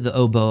point to the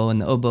oboe, and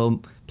the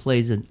oboe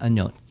plays a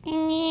note,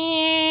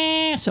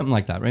 something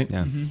like that, right?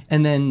 Yeah.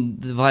 And then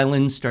the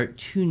violins start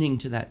tuning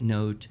to that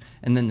note,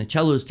 and then the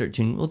cellos start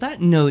tuning. Well,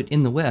 that note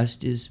in the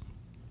West is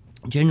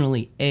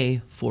generally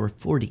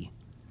A440.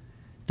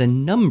 The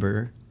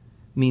number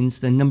means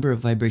the number of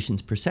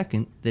vibrations per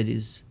second that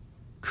is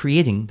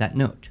creating that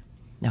note.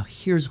 Now,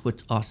 here's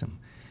what's awesome.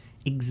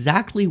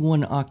 Exactly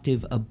one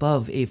octave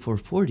above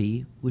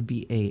A440 would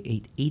be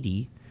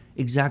A880.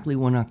 Exactly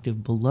one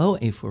octave below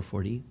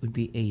A440 would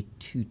be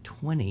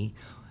A220.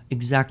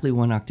 Exactly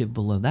one octave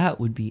below that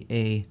would be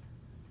A110,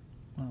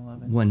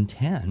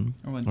 110.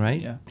 Or 110, right?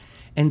 yeah.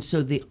 And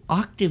so the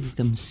octaves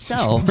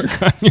themselves...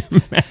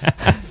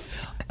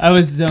 I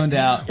was zoned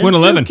out. It's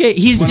 111. Okay.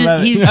 He's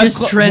 111. just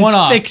That's one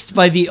off. transfixed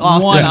by the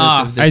awesomeness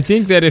off. of the... I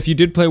think that if you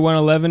did play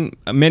 111,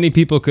 many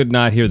people could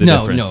not hear the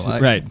difference.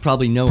 Right.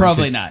 Probably no. one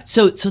Probably could. not.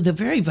 So the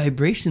very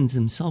vibrations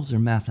themselves are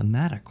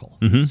mathematical.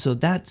 So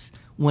that's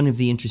one of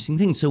the interesting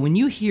things. So when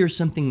you hear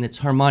something that's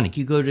harmonic,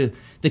 you go to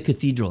the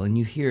cathedral and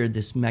you hear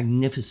this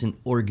magnificent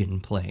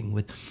organ playing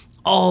with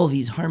all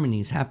these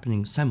harmonies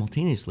happening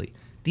simultaneously.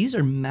 These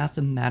are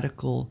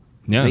mathematical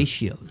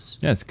ratios.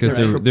 Yes, because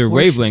They're their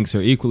proportions. wavelengths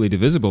are equally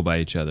divisible by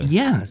each other.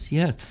 Yes,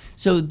 yes.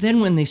 So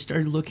then when they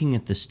started looking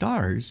at the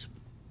stars,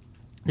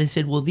 they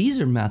said, well, these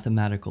are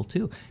mathematical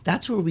too.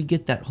 That's where we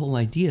get that whole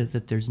idea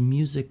that there's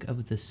music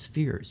of the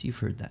spheres. You've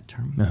heard that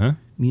term. Uh-huh.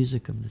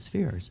 Music of the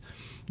spheres.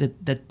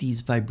 That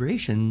these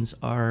vibrations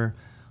are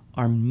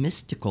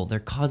mystical. They're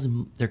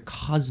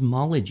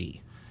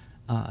cosmology.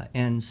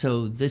 And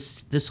so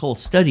this whole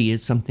study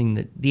is something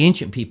that the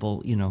ancient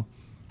people,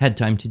 had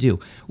time to do.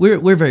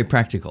 We're very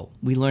practical.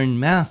 We learn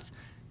math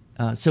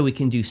so we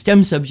can do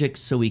STEM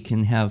subjects, so we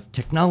can have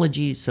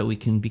technology, so we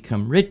can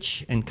become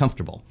rich and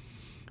comfortable.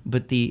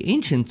 But the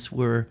ancients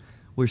were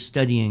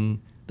studying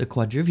the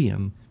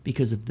quadrivium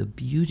because of the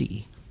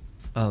beauty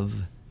of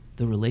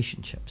the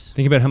relationships.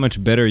 Think about how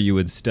much better you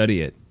would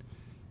study it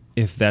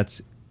if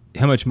that's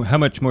how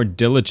much more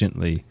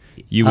diligently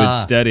you would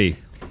study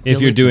if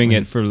you're doing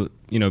it for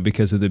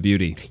because of the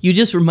beauty. You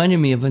just reminded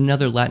me of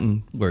another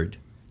Latin word.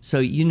 So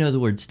you know the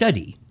word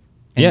study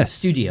and Yes.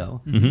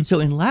 studio. Mm-hmm. So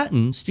in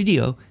Latin,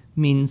 studio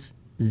means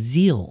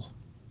zeal.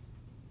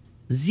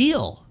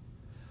 Zeal.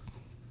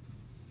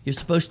 You're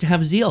supposed to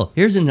have zeal.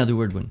 Here's another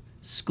word one.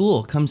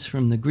 School comes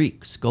from the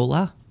Greek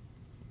schola,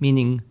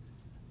 meaning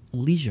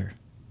leisure.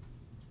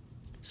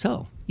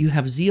 So you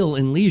have zeal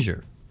in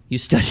leisure. You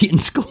study in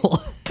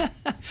school.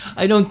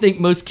 I don't think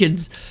most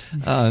kids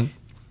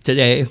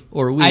today,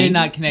 or we... I did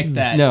not connect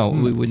that. No,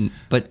 we wouldn't.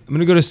 But I'm going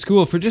to go to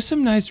school for just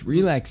some nice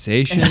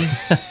relaxation,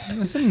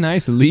 some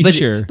nice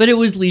leisure. But it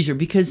was leisure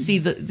because, see,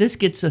 this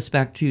gets us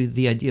back to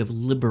the idea of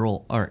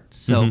liberal arts.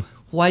 So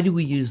why do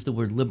we use the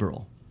word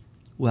liberal?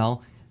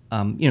 Well,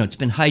 it's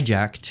been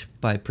hijacked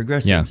by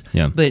progressives.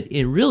 Yeah. But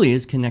it really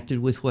is connected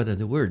with what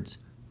other words?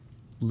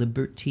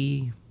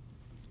 Liberty,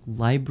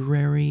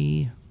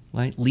 library,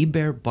 right?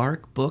 Liber,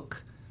 bark,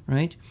 book,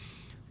 right?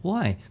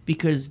 Why?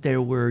 Because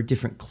there were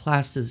different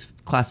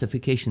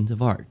classifications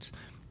of arts.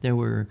 There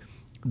were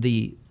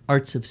the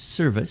arts of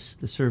service,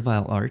 the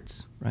servile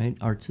arts, right?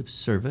 Arts of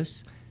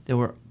service. There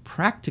were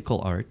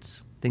practical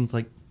arts, things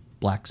like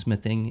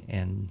blacksmithing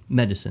and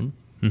medicine.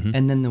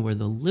 And then there were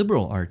the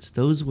liberal arts.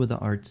 Those were the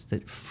arts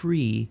that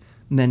free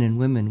men and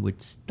women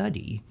would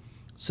study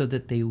so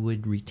that they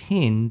would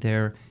retain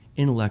their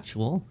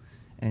intellectual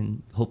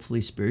and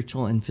hopefully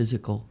spiritual and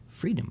physical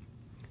freedom.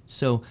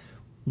 So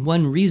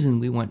one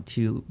reason we want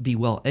to be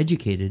well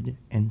educated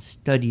and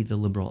study the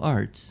liberal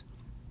arts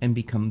and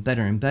become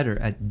better and better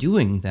at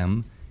doing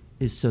them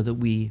is so that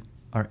we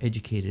are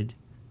educated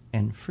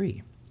and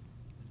free.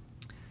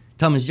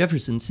 Thomas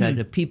Jefferson said,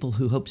 a people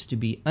who hopes to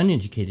be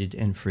uneducated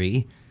and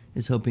free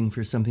is hoping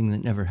for something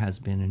that never has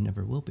been and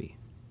never will be.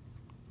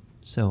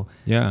 So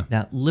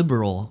that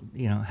liberal,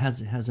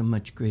 has a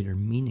much greater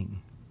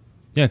meaning.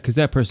 Yeah, because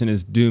that person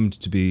is doomed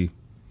to be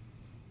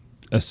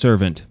a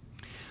servant.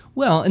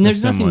 Well, and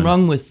there's nothing someone.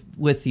 wrong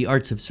with the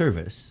arts of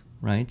service,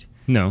 right?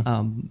 No.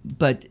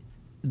 But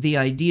the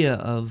idea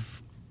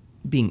of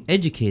being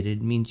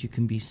educated means you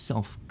can be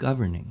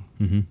self-governing,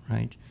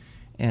 right?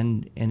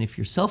 And if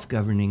you're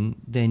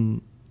self-governing,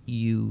 then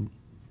you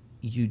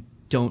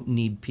don't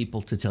need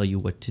people to tell you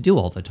what to do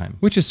all the time.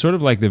 Which is sort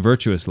of like the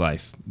virtuous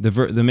life.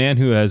 The man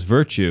who has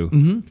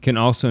virtue can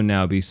also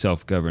now be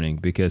self-governing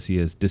because he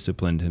has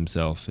disciplined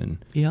himself. And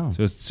Yeah.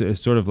 so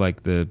it's sort of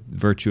like the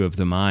virtue of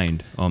the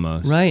mind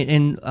almost. Right.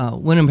 And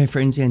one of my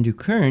friends, Andrew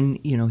Kern,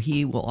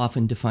 he will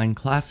often define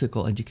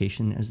classical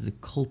education as the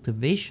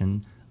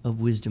cultivation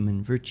of wisdom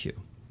and virtue.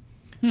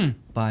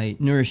 By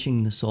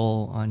nourishing the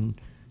soul on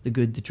the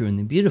good, the true, and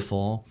the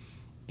beautiful,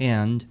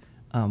 and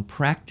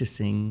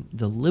practicing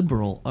the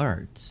liberal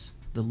arts,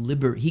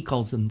 he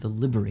calls them the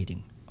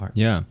liberating arts.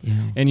 Yeah.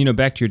 And,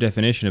 back to your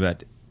definition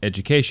about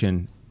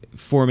education,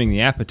 forming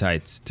the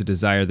appetites to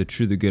desire the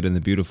true, the good, and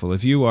the beautiful.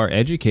 If you are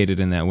educated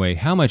in that way,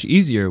 how much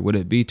easier would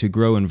it be to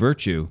grow in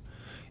virtue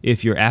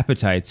if your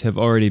appetites have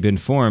already been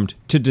formed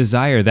to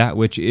desire that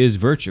which is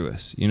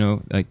virtuous?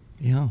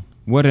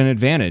 What an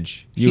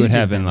advantage you would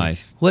have in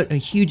life. What a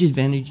huge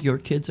advantage your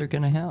kids are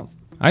going to have.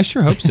 I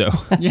sure hope so.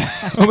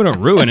 I'm going to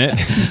ruin it.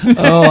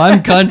 Oh,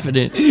 I'm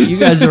confident. You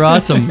guys are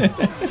awesome.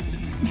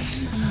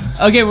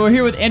 Okay, we're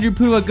here with Andrew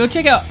Pudewa. Go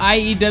check out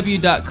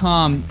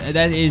IEW.com.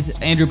 That is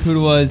Andrew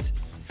Pudewa's.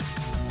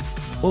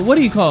 Well, what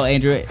do you call it,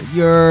 Andrew?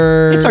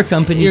 It's our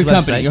company's your website.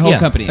 company, your whole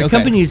company. Our Okay.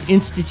 company is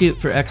Institute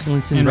for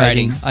Excellence in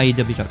Writing,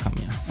 IEW.com.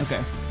 Yeah.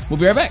 Okay, we'll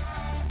be right back.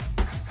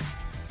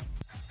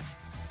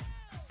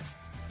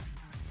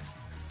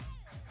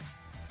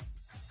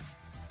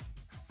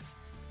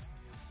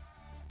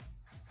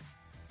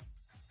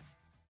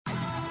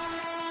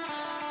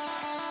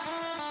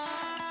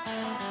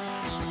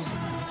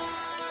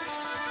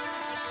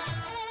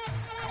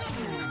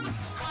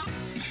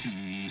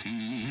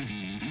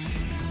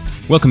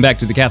 Welcome back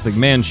to the Catholic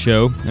Man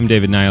Show. I'm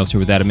David Niles here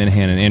with Adam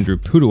Minahan and Andrew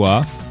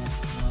Pudewa.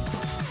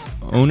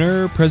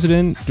 Owner,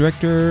 president,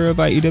 director of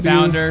IEW?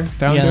 Founder.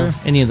 Yeah,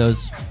 any of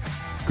those.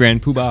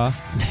 Grand Poobah.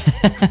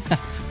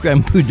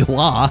 Grand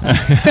Pudewa.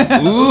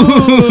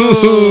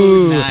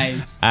 Ooh,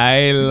 nice.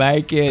 I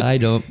like it. I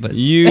don't, but...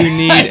 You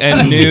need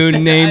a new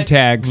name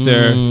tag,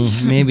 sir.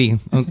 Maybe.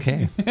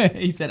 Okay.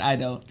 He said, I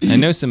don't. I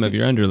know some of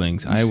your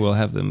underlings. I will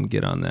have them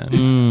get on that.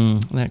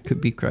 That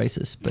could be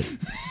crisis, but...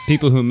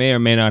 People who may or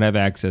may not have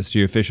access to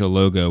your official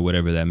logo,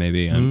 whatever that may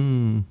be.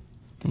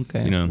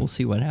 Okay, we'll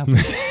see what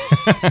happens.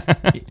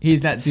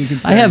 He's not too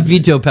concerned. I have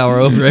veto power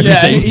over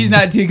everything. Yeah, he's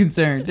not too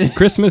concerned.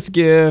 Christmas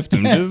gift.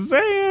 I'm just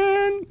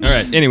saying. All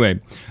right. Anyway,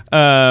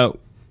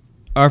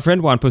 our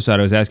friend Juan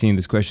Posado is asking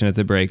this question at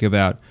the break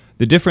about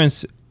the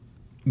difference,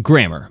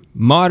 grammar, a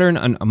modern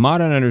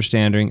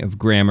understanding of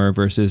grammar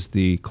versus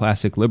the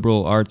classic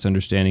liberal arts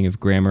understanding of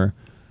grammar.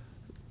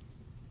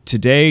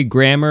 Today,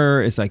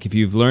 grammar is like if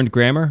you've learned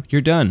grammar,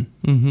 you're done.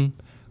 Mm-hmm.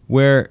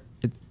 Where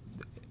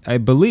I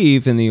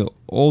believe in the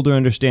older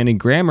understanding,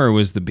 grammar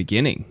was the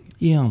beginning.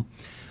 Yeah.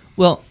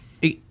 Well,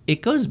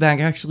 it goes back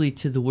actually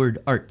to the word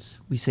arts.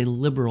 We say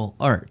liberal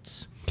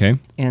arts. Okay.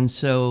 And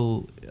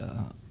so,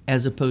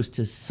 as opposed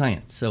to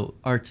science, so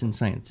arts and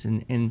science.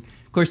 And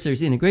of course,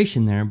 there's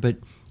integration there, but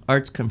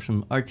arts comes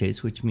from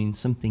artes, which means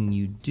something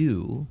you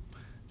do.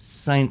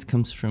 Science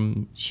comes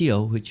from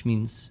scio, which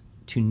means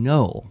to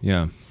know.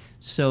 Yeah.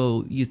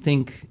 So you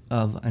think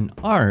of an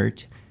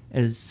art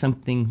as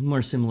something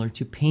more similar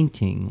to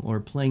painting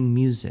or playing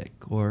music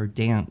or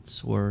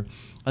dance or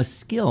a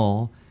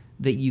skill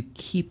that you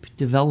keep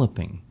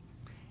developing.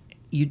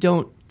 You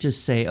don't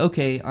just say,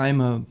 okay,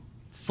 I'm a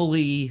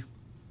fully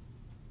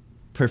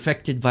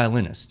perfected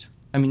violinist.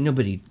 I mean,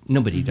 nobody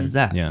does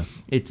that. Yeah.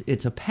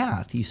 It's a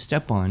path you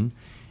step on,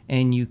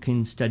 and you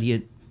can study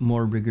it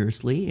more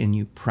rigorously, and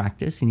you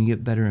practice, and you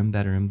get better and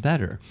better and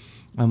better.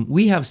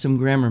 We have some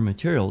grammar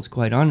materials,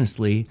 quite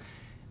honestly,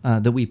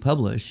 that we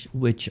publish,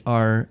 which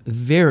are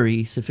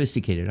very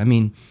sophisticated. I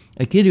mean,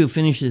 a kid who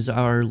finishes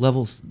our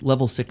level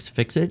 6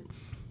 Fix-It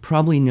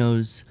probably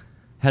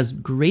has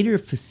greater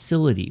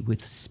facility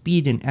with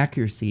speed and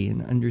accuracy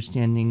and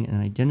understanding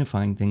and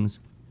identifying things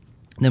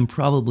than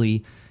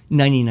probably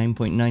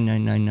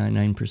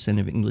 99.99999%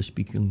 of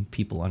English-speaking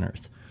people on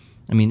Earth.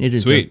 I mean, it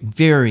is Sweet. a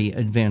very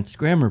advanced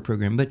grammar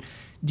program, but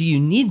do you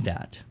need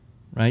that,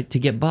 right, to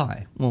get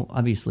by? Well,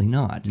 obviously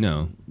not.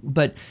 No.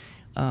 But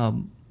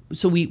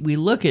so we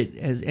look at,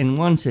 and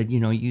Juan said,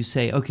 you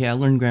say, okay, I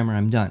learned grammar,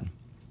 I'm done.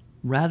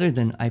 Rather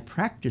than I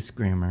practice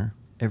grammar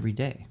every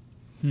day,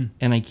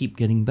 and I keep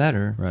getting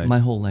better my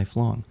whole life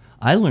long.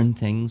 I learn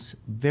things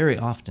very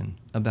often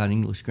about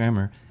English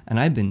grammar, and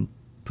I've been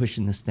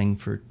pushing this thing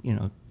for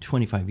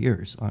 25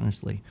 years,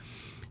 honestly.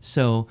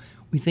 So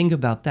we think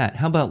about that.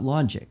 How about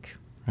logic,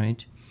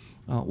 right?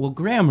 Well,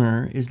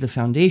 grammar is the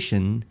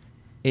foundation.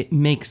 It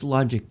makes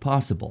logic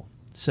possible.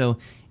 So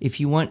if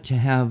you want to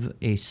have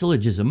a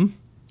syllogism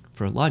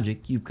for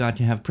logic, you've got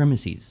to have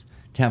premises.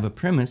 To have a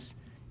premise,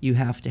 you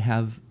have to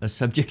have a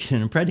subject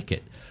and a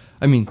predicate.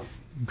 I mean,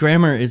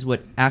 grammar is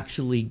what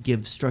actually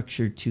gives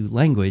structure to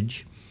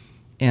language,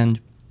 and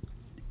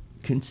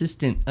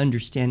consistent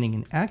understanding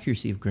and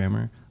accuracy of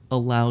grammar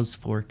allows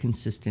for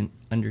consistent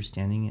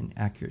understanding and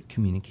accurate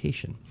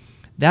communication.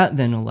 That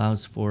then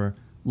allows for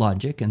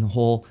logic and the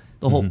whole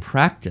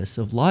practice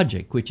of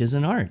logic, which is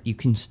an art. You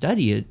can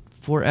study it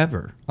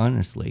forever,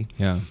 honestly.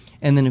 Yeah.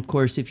 And then, of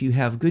course, if you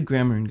have good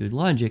grammar and good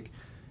logic,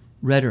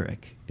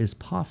 rhetoric is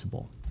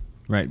possible.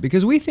 Right,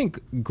 because we think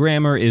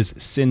grammar is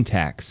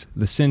syntax,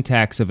 the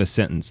syntax of a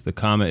sentence. The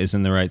comma is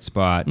in the right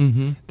spot,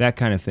 that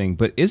kind of thing.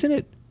 But isn't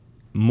it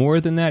more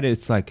than that?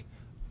 It's like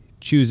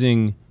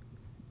choosing,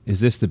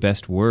 is this the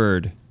best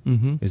word?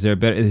 Is there a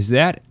better? Is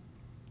that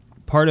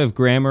part of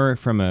grammar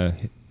from a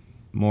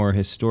more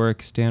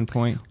historic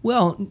standpoint?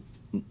 Well,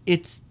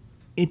 it's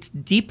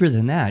deeper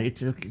than that.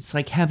 It's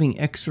like having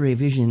X-ray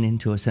vision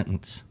into a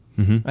sentence,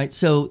 right?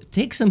 So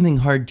take something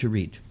hard to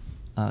read.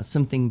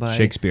 Something by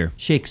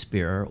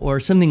Shakespeare,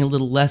 or something a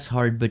little less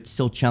hard but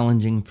still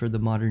challenging for the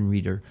modern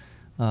reader.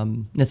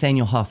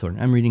 Nathaniel Hawthorne.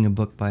 I'm reading a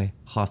book by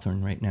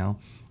Hawthorne right now.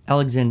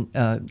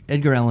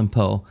 Edgar Allan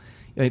Poe.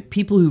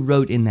 People who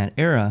wrote in that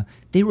era,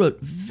 they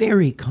wrote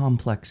very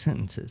complex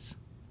sentences,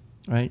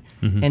 right?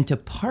 And to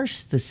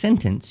parse the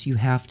sentence, you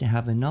have to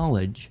have a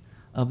knowledge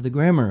of the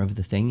grammar of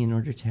the thing in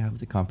order to have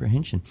the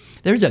comprehension.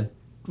 There's a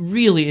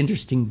really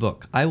interesting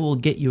book. I will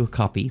get you a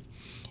copy.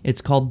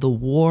 It's called The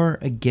War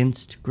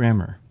Against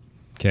Grammar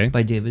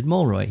by David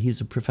Mulroy. He's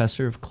a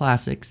professor of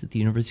classics at the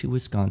University of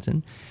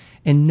Wisconsin,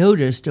 and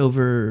noticed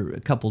over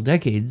a couple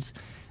decades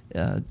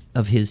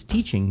of his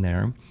teaching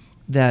there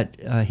that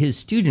his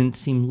students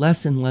seem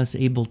less and less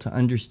able to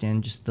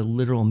understand just the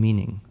literal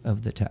meaning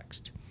of the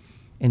text.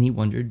 And he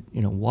wondered,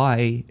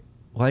 why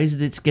is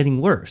it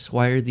getting worse?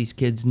 Why are these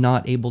kids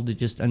not able to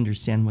just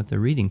understand what they're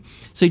reading?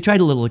 So he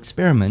tried a little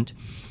experiment,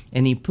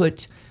 and he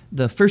put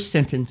the first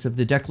sentence of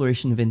the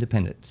Declaration of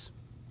Independence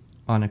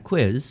on a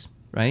quiz,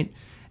 right?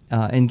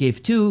 And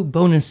gave 2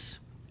 bonus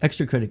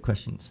extra credit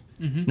questions.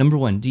 Number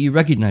 1, do you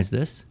recognize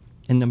this?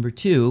 And number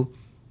 2,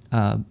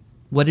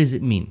 what does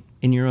it mean?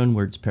 In your own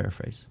words,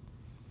 paraphrase.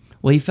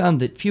 Well, he found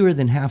that fewer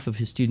than half of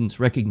his students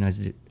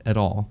recognized it at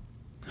all.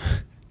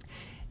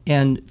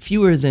 And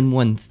fewer than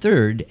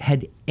 1/3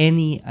 had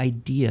any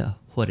idea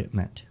what it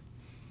meant.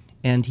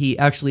 And he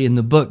actually, in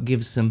the book,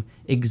 gives some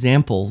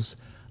examples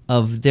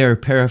of their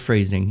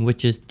paraphrasing,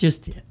 which is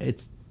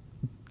it's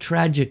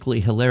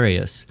tragically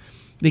hilarious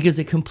because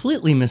it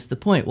completely missed the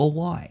point. Well,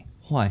 why?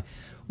 Why?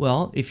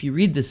 Well, if you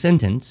read the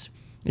sentence,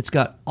 it's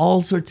got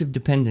all sorts of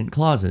dependent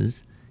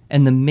clauses,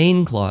 and the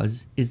main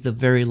clause is the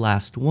very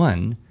last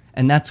one,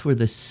 and that's where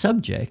the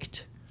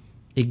subject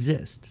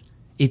exists.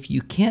 If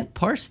you can't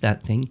parse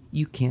that thing,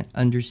 you can't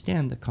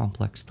understand the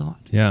complex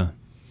thought. Yeah.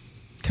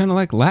 Kind of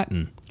like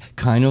Latin.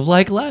 Kind of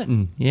like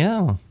Latin,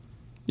 yeah.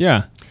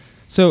 Yeah.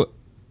 So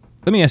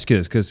let me ask you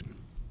this, because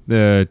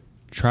the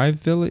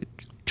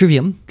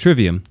trivium.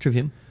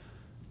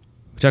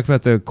 We talked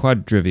about the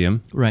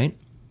quadrivium. Right.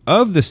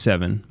 Of the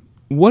 7,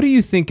 what do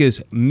you think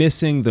is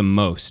missing the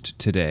most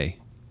today?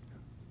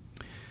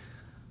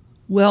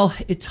 Well,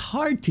 it's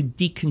hard to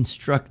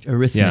deconstruct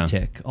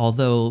arithmetic,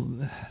 although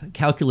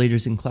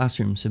calculators in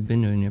classrooms have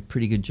been doing a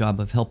pretty good job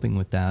of helping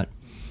with that.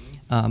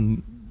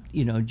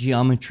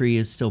 Geometry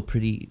is still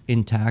pretty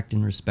intact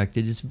and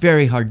respected. It's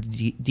very hard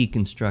to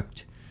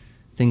deconstruct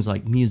things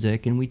like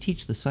music, and we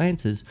teach the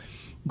sciences.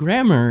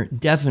 Grammar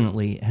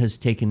definitely has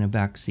taken a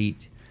back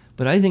seat,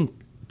 but I think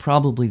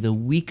probably the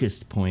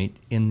weakest point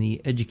in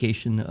the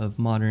education of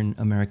modern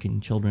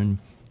American children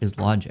is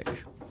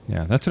logic.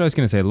 Yeah, that's what I was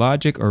going to say,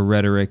 logic or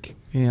rhetoric.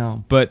 Yeah.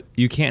 But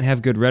you can't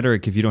have good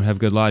rhetoric if you don't have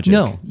good logic.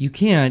 No, you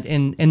can't.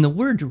 And the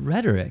word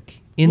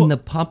rhetoric in the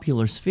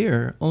popular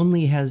sphere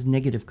only has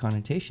negative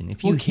connotation.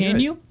 If you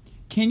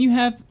can you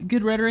have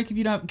good rhetoric if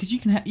you don't? Because you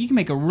can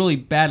make a really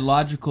bad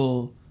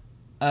logical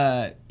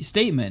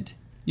statement,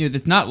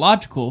 that's not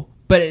logical,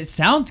 but it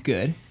sounds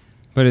good.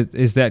 But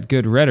is that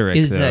good rhetoric?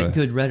 Is that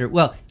good rhetoric?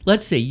 Well,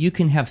 let's say you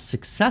can have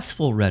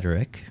successful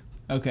rhetoric,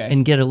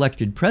 and get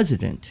elected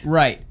president,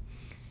 right,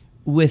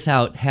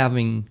 without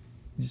having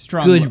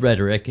strong good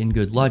rhetoric and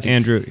good logic.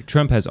 Andrew,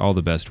 Trump has all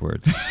the best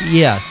words.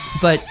 Yes,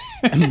 but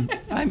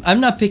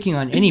I'm not picking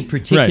on any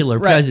particular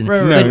president.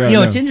 Right,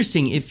 but it's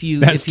interesting if you.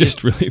 That's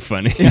just really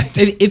funny.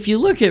 If you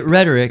look at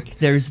rhetoric,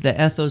 there's the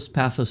ethos,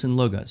 pathos, and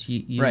logos.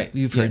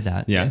 You've heard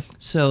that. Yeah.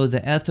 So the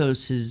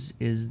ethos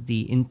is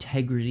the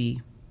integrity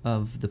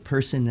of the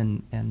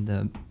person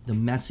and the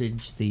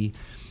message, the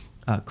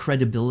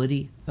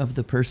credibility of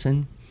the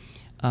person,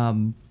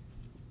 and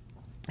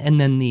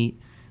then the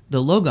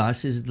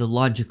logos is the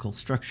logical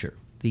structure,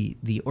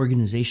 the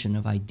organization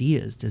of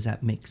ideas. Does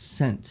that make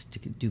sense?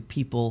 Do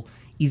people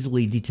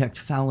easily detect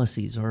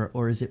fallacies,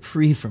 or is it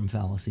free from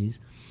fallacies?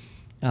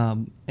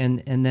 And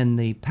then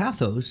the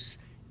pathos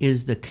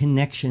is the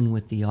connection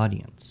with the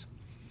audience.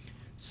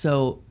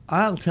 So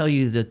I'll tell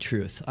you the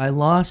truth. I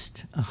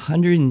lost a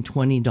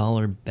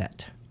 $120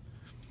 bet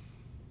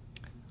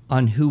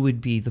on who would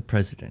be the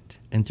president.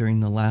 And during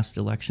the last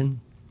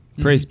election...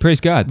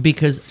 Praise God.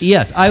 Because,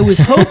 yes, I was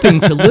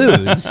hoping to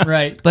lose.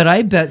 Right. But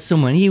I bet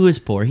someone, he was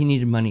poor, he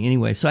needed money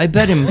anyway. So I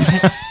bet him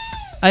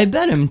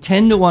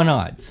 10-1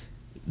 odds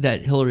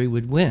that Hillary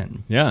would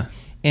win. Yeah.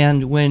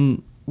 And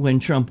when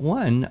Trump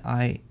won,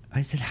 I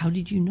said, how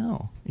did you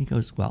know? He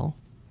goes, well,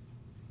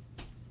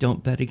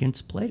 don't bet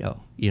against Plato,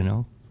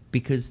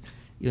 because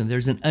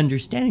there's an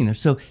understanding there.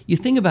 So you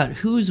think about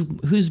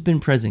who's been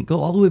present.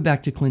 Go all the way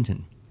back to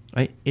Clinton,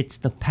 right? It's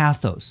the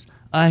pathos.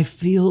 I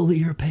feel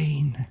your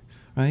pain,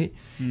 right?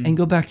 And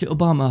go back to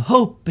Obama,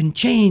 hope and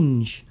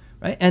change,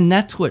 right? And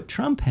that's what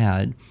Trump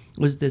had,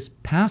 was this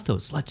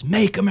pathos. Let's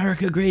make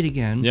America great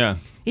again. Yeah.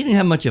 He didn't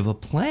have much of a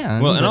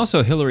plan. Well, and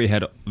also Hillary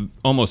had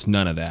almost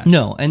none of that.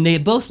 No, and they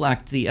both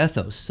lacked the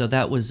ethos, so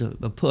that was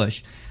a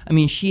push. I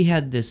mean, she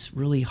had this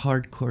really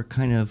hardcore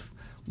kind of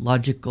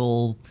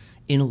logical,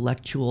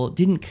 intellectual,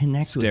 didn't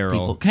connect Sterile, with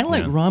people. Kind of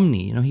like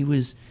Romney,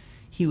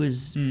 he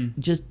was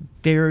just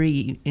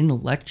very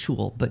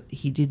intellectual, but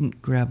he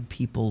didn't grab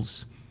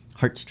people's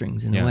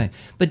heartstrings in a way.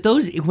 But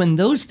when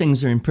those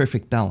things are in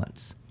perfect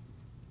balance,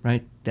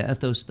 right? The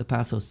ethos, the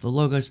pathos, the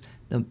logos,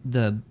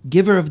 the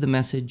giver of the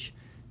message,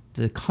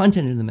 the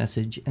content of the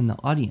message, and the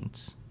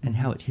audience, and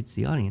how it hits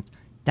the audience,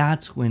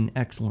 that's when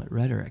excellent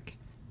rhetoric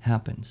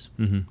happens.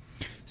 Mm-hmm.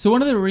 So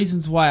one of the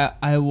reasons why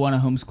I want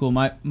to homeschool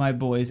my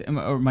boys,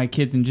 or my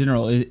kids in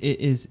general,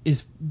 is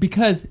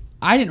because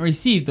I didn't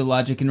receive the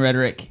logic and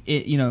rhetoric,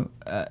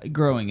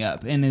 growing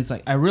up, and it's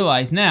like I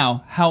realize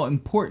now how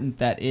important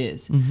that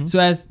is. Mm-hmm.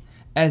 So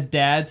as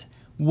dads,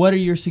 what are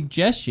your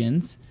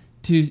suggestions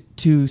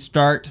to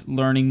start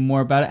learning more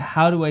about it?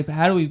 How do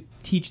we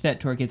teach that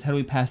to our kids? How do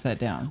we pass that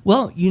down?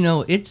 Well,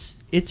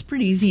 it's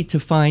pretty easy to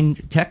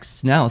find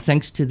texts now,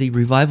 thanks to the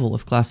revival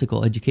of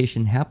classical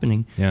education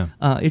happening. Yeah.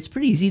 It's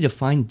pretty easy to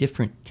find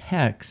different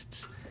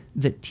texts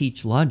that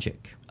teach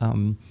logic.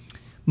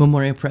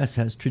 Memoria Press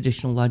has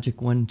Traditional Logic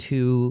 1,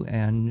 2,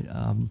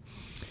 and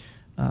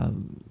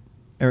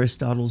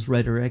Aristotle's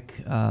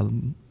Rhetoric.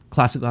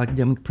 Classical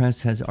Academic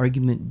Press has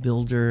Argument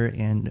Builder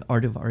and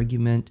Art of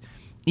Argument.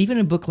 Even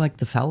a book like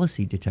The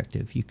Fallacy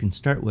Detective you can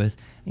start with,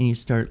 and you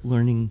start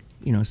learning,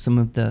 some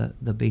of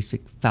the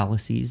basic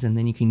fallacies, and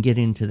then you can get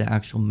into the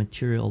actual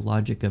material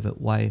logic of it.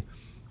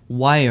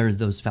 Why are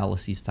those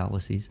fallacies?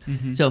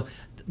 Mm-hmm. So,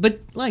 but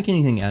like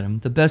anything, Adam,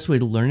 the best way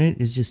to learn it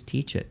is just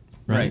teach it,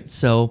 right?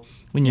 So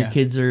when your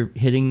kids are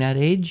hitting that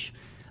age,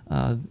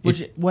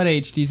 what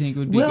age do you think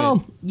would be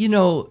good?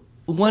 Well,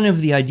 one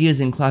of the ideas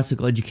in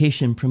classical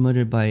education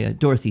promoted by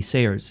Dorothy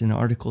Sayers in an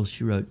article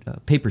she wrote, a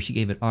paper she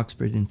gave at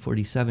Oxford in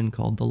 1947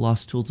 called The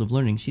Lost Tools of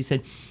Learning. She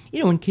said,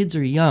 when kids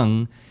are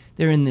young,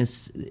 they're in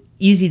this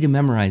easy to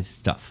memorize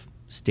stuff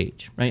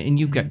stage, right? And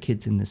you've got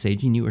kids in this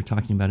age, and you were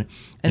talking about it.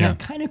 And that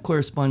kind of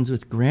corresponds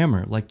with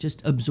grammar, like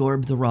just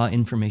absorb the raw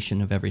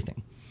information of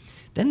everything.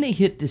 Then they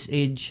hit this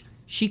age,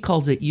 she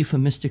calls it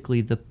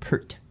euphemistically the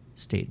PERT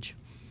stage.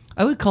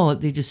 I would call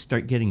it they just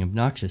start getting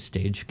obnoxious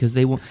stage, because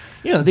they won't,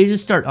 they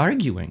just start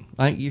arguing.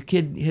 Like your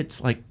kid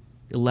hits like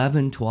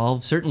 11,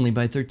 12, certainly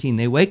by 13,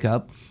 they wake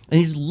up and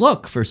they just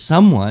look for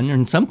someone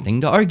and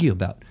something to argue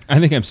about. I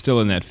think I'm still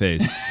in that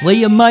phase. Well,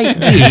 you might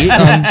be.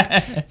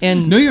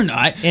 And no, you're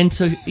not. And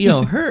so,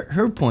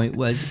 her point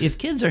was, if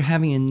kids are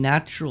having a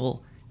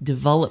natural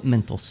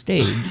developmental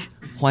stage,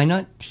 why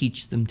not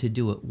teach them to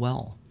do it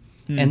well?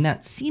 And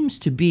that seems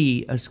to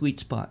be a sweet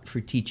spot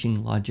for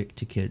teaching logic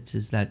to kids,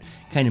 is that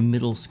kind of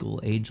middle school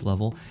age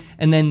level.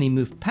 And then they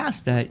move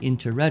past that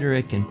into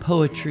rhetoric and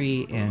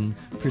poetry and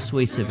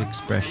persuasive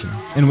expression.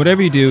 And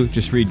whatever you do,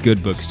 just read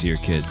good books to your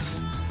kids.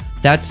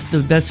 That's the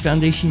best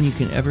foundation you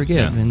can ever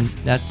give. Yeah. And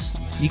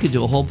you could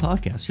do a whole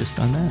podcast just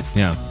on that.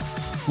 Yeah.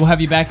 We'll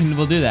have you back and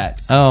we'll do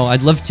that. Oh,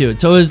 I'd love to.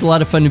 It's always a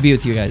lot of fun to be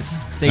with you guys.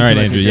 Thanks All right, so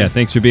much, Andrew. Yeah,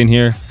 thanks for being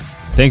here.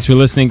 Thanks for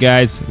listening,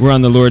 guys. We're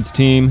on the Lord's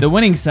team. The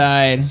winning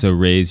side. So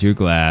raise your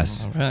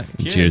glass. All right.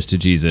 And cheers to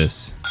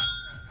Jesus.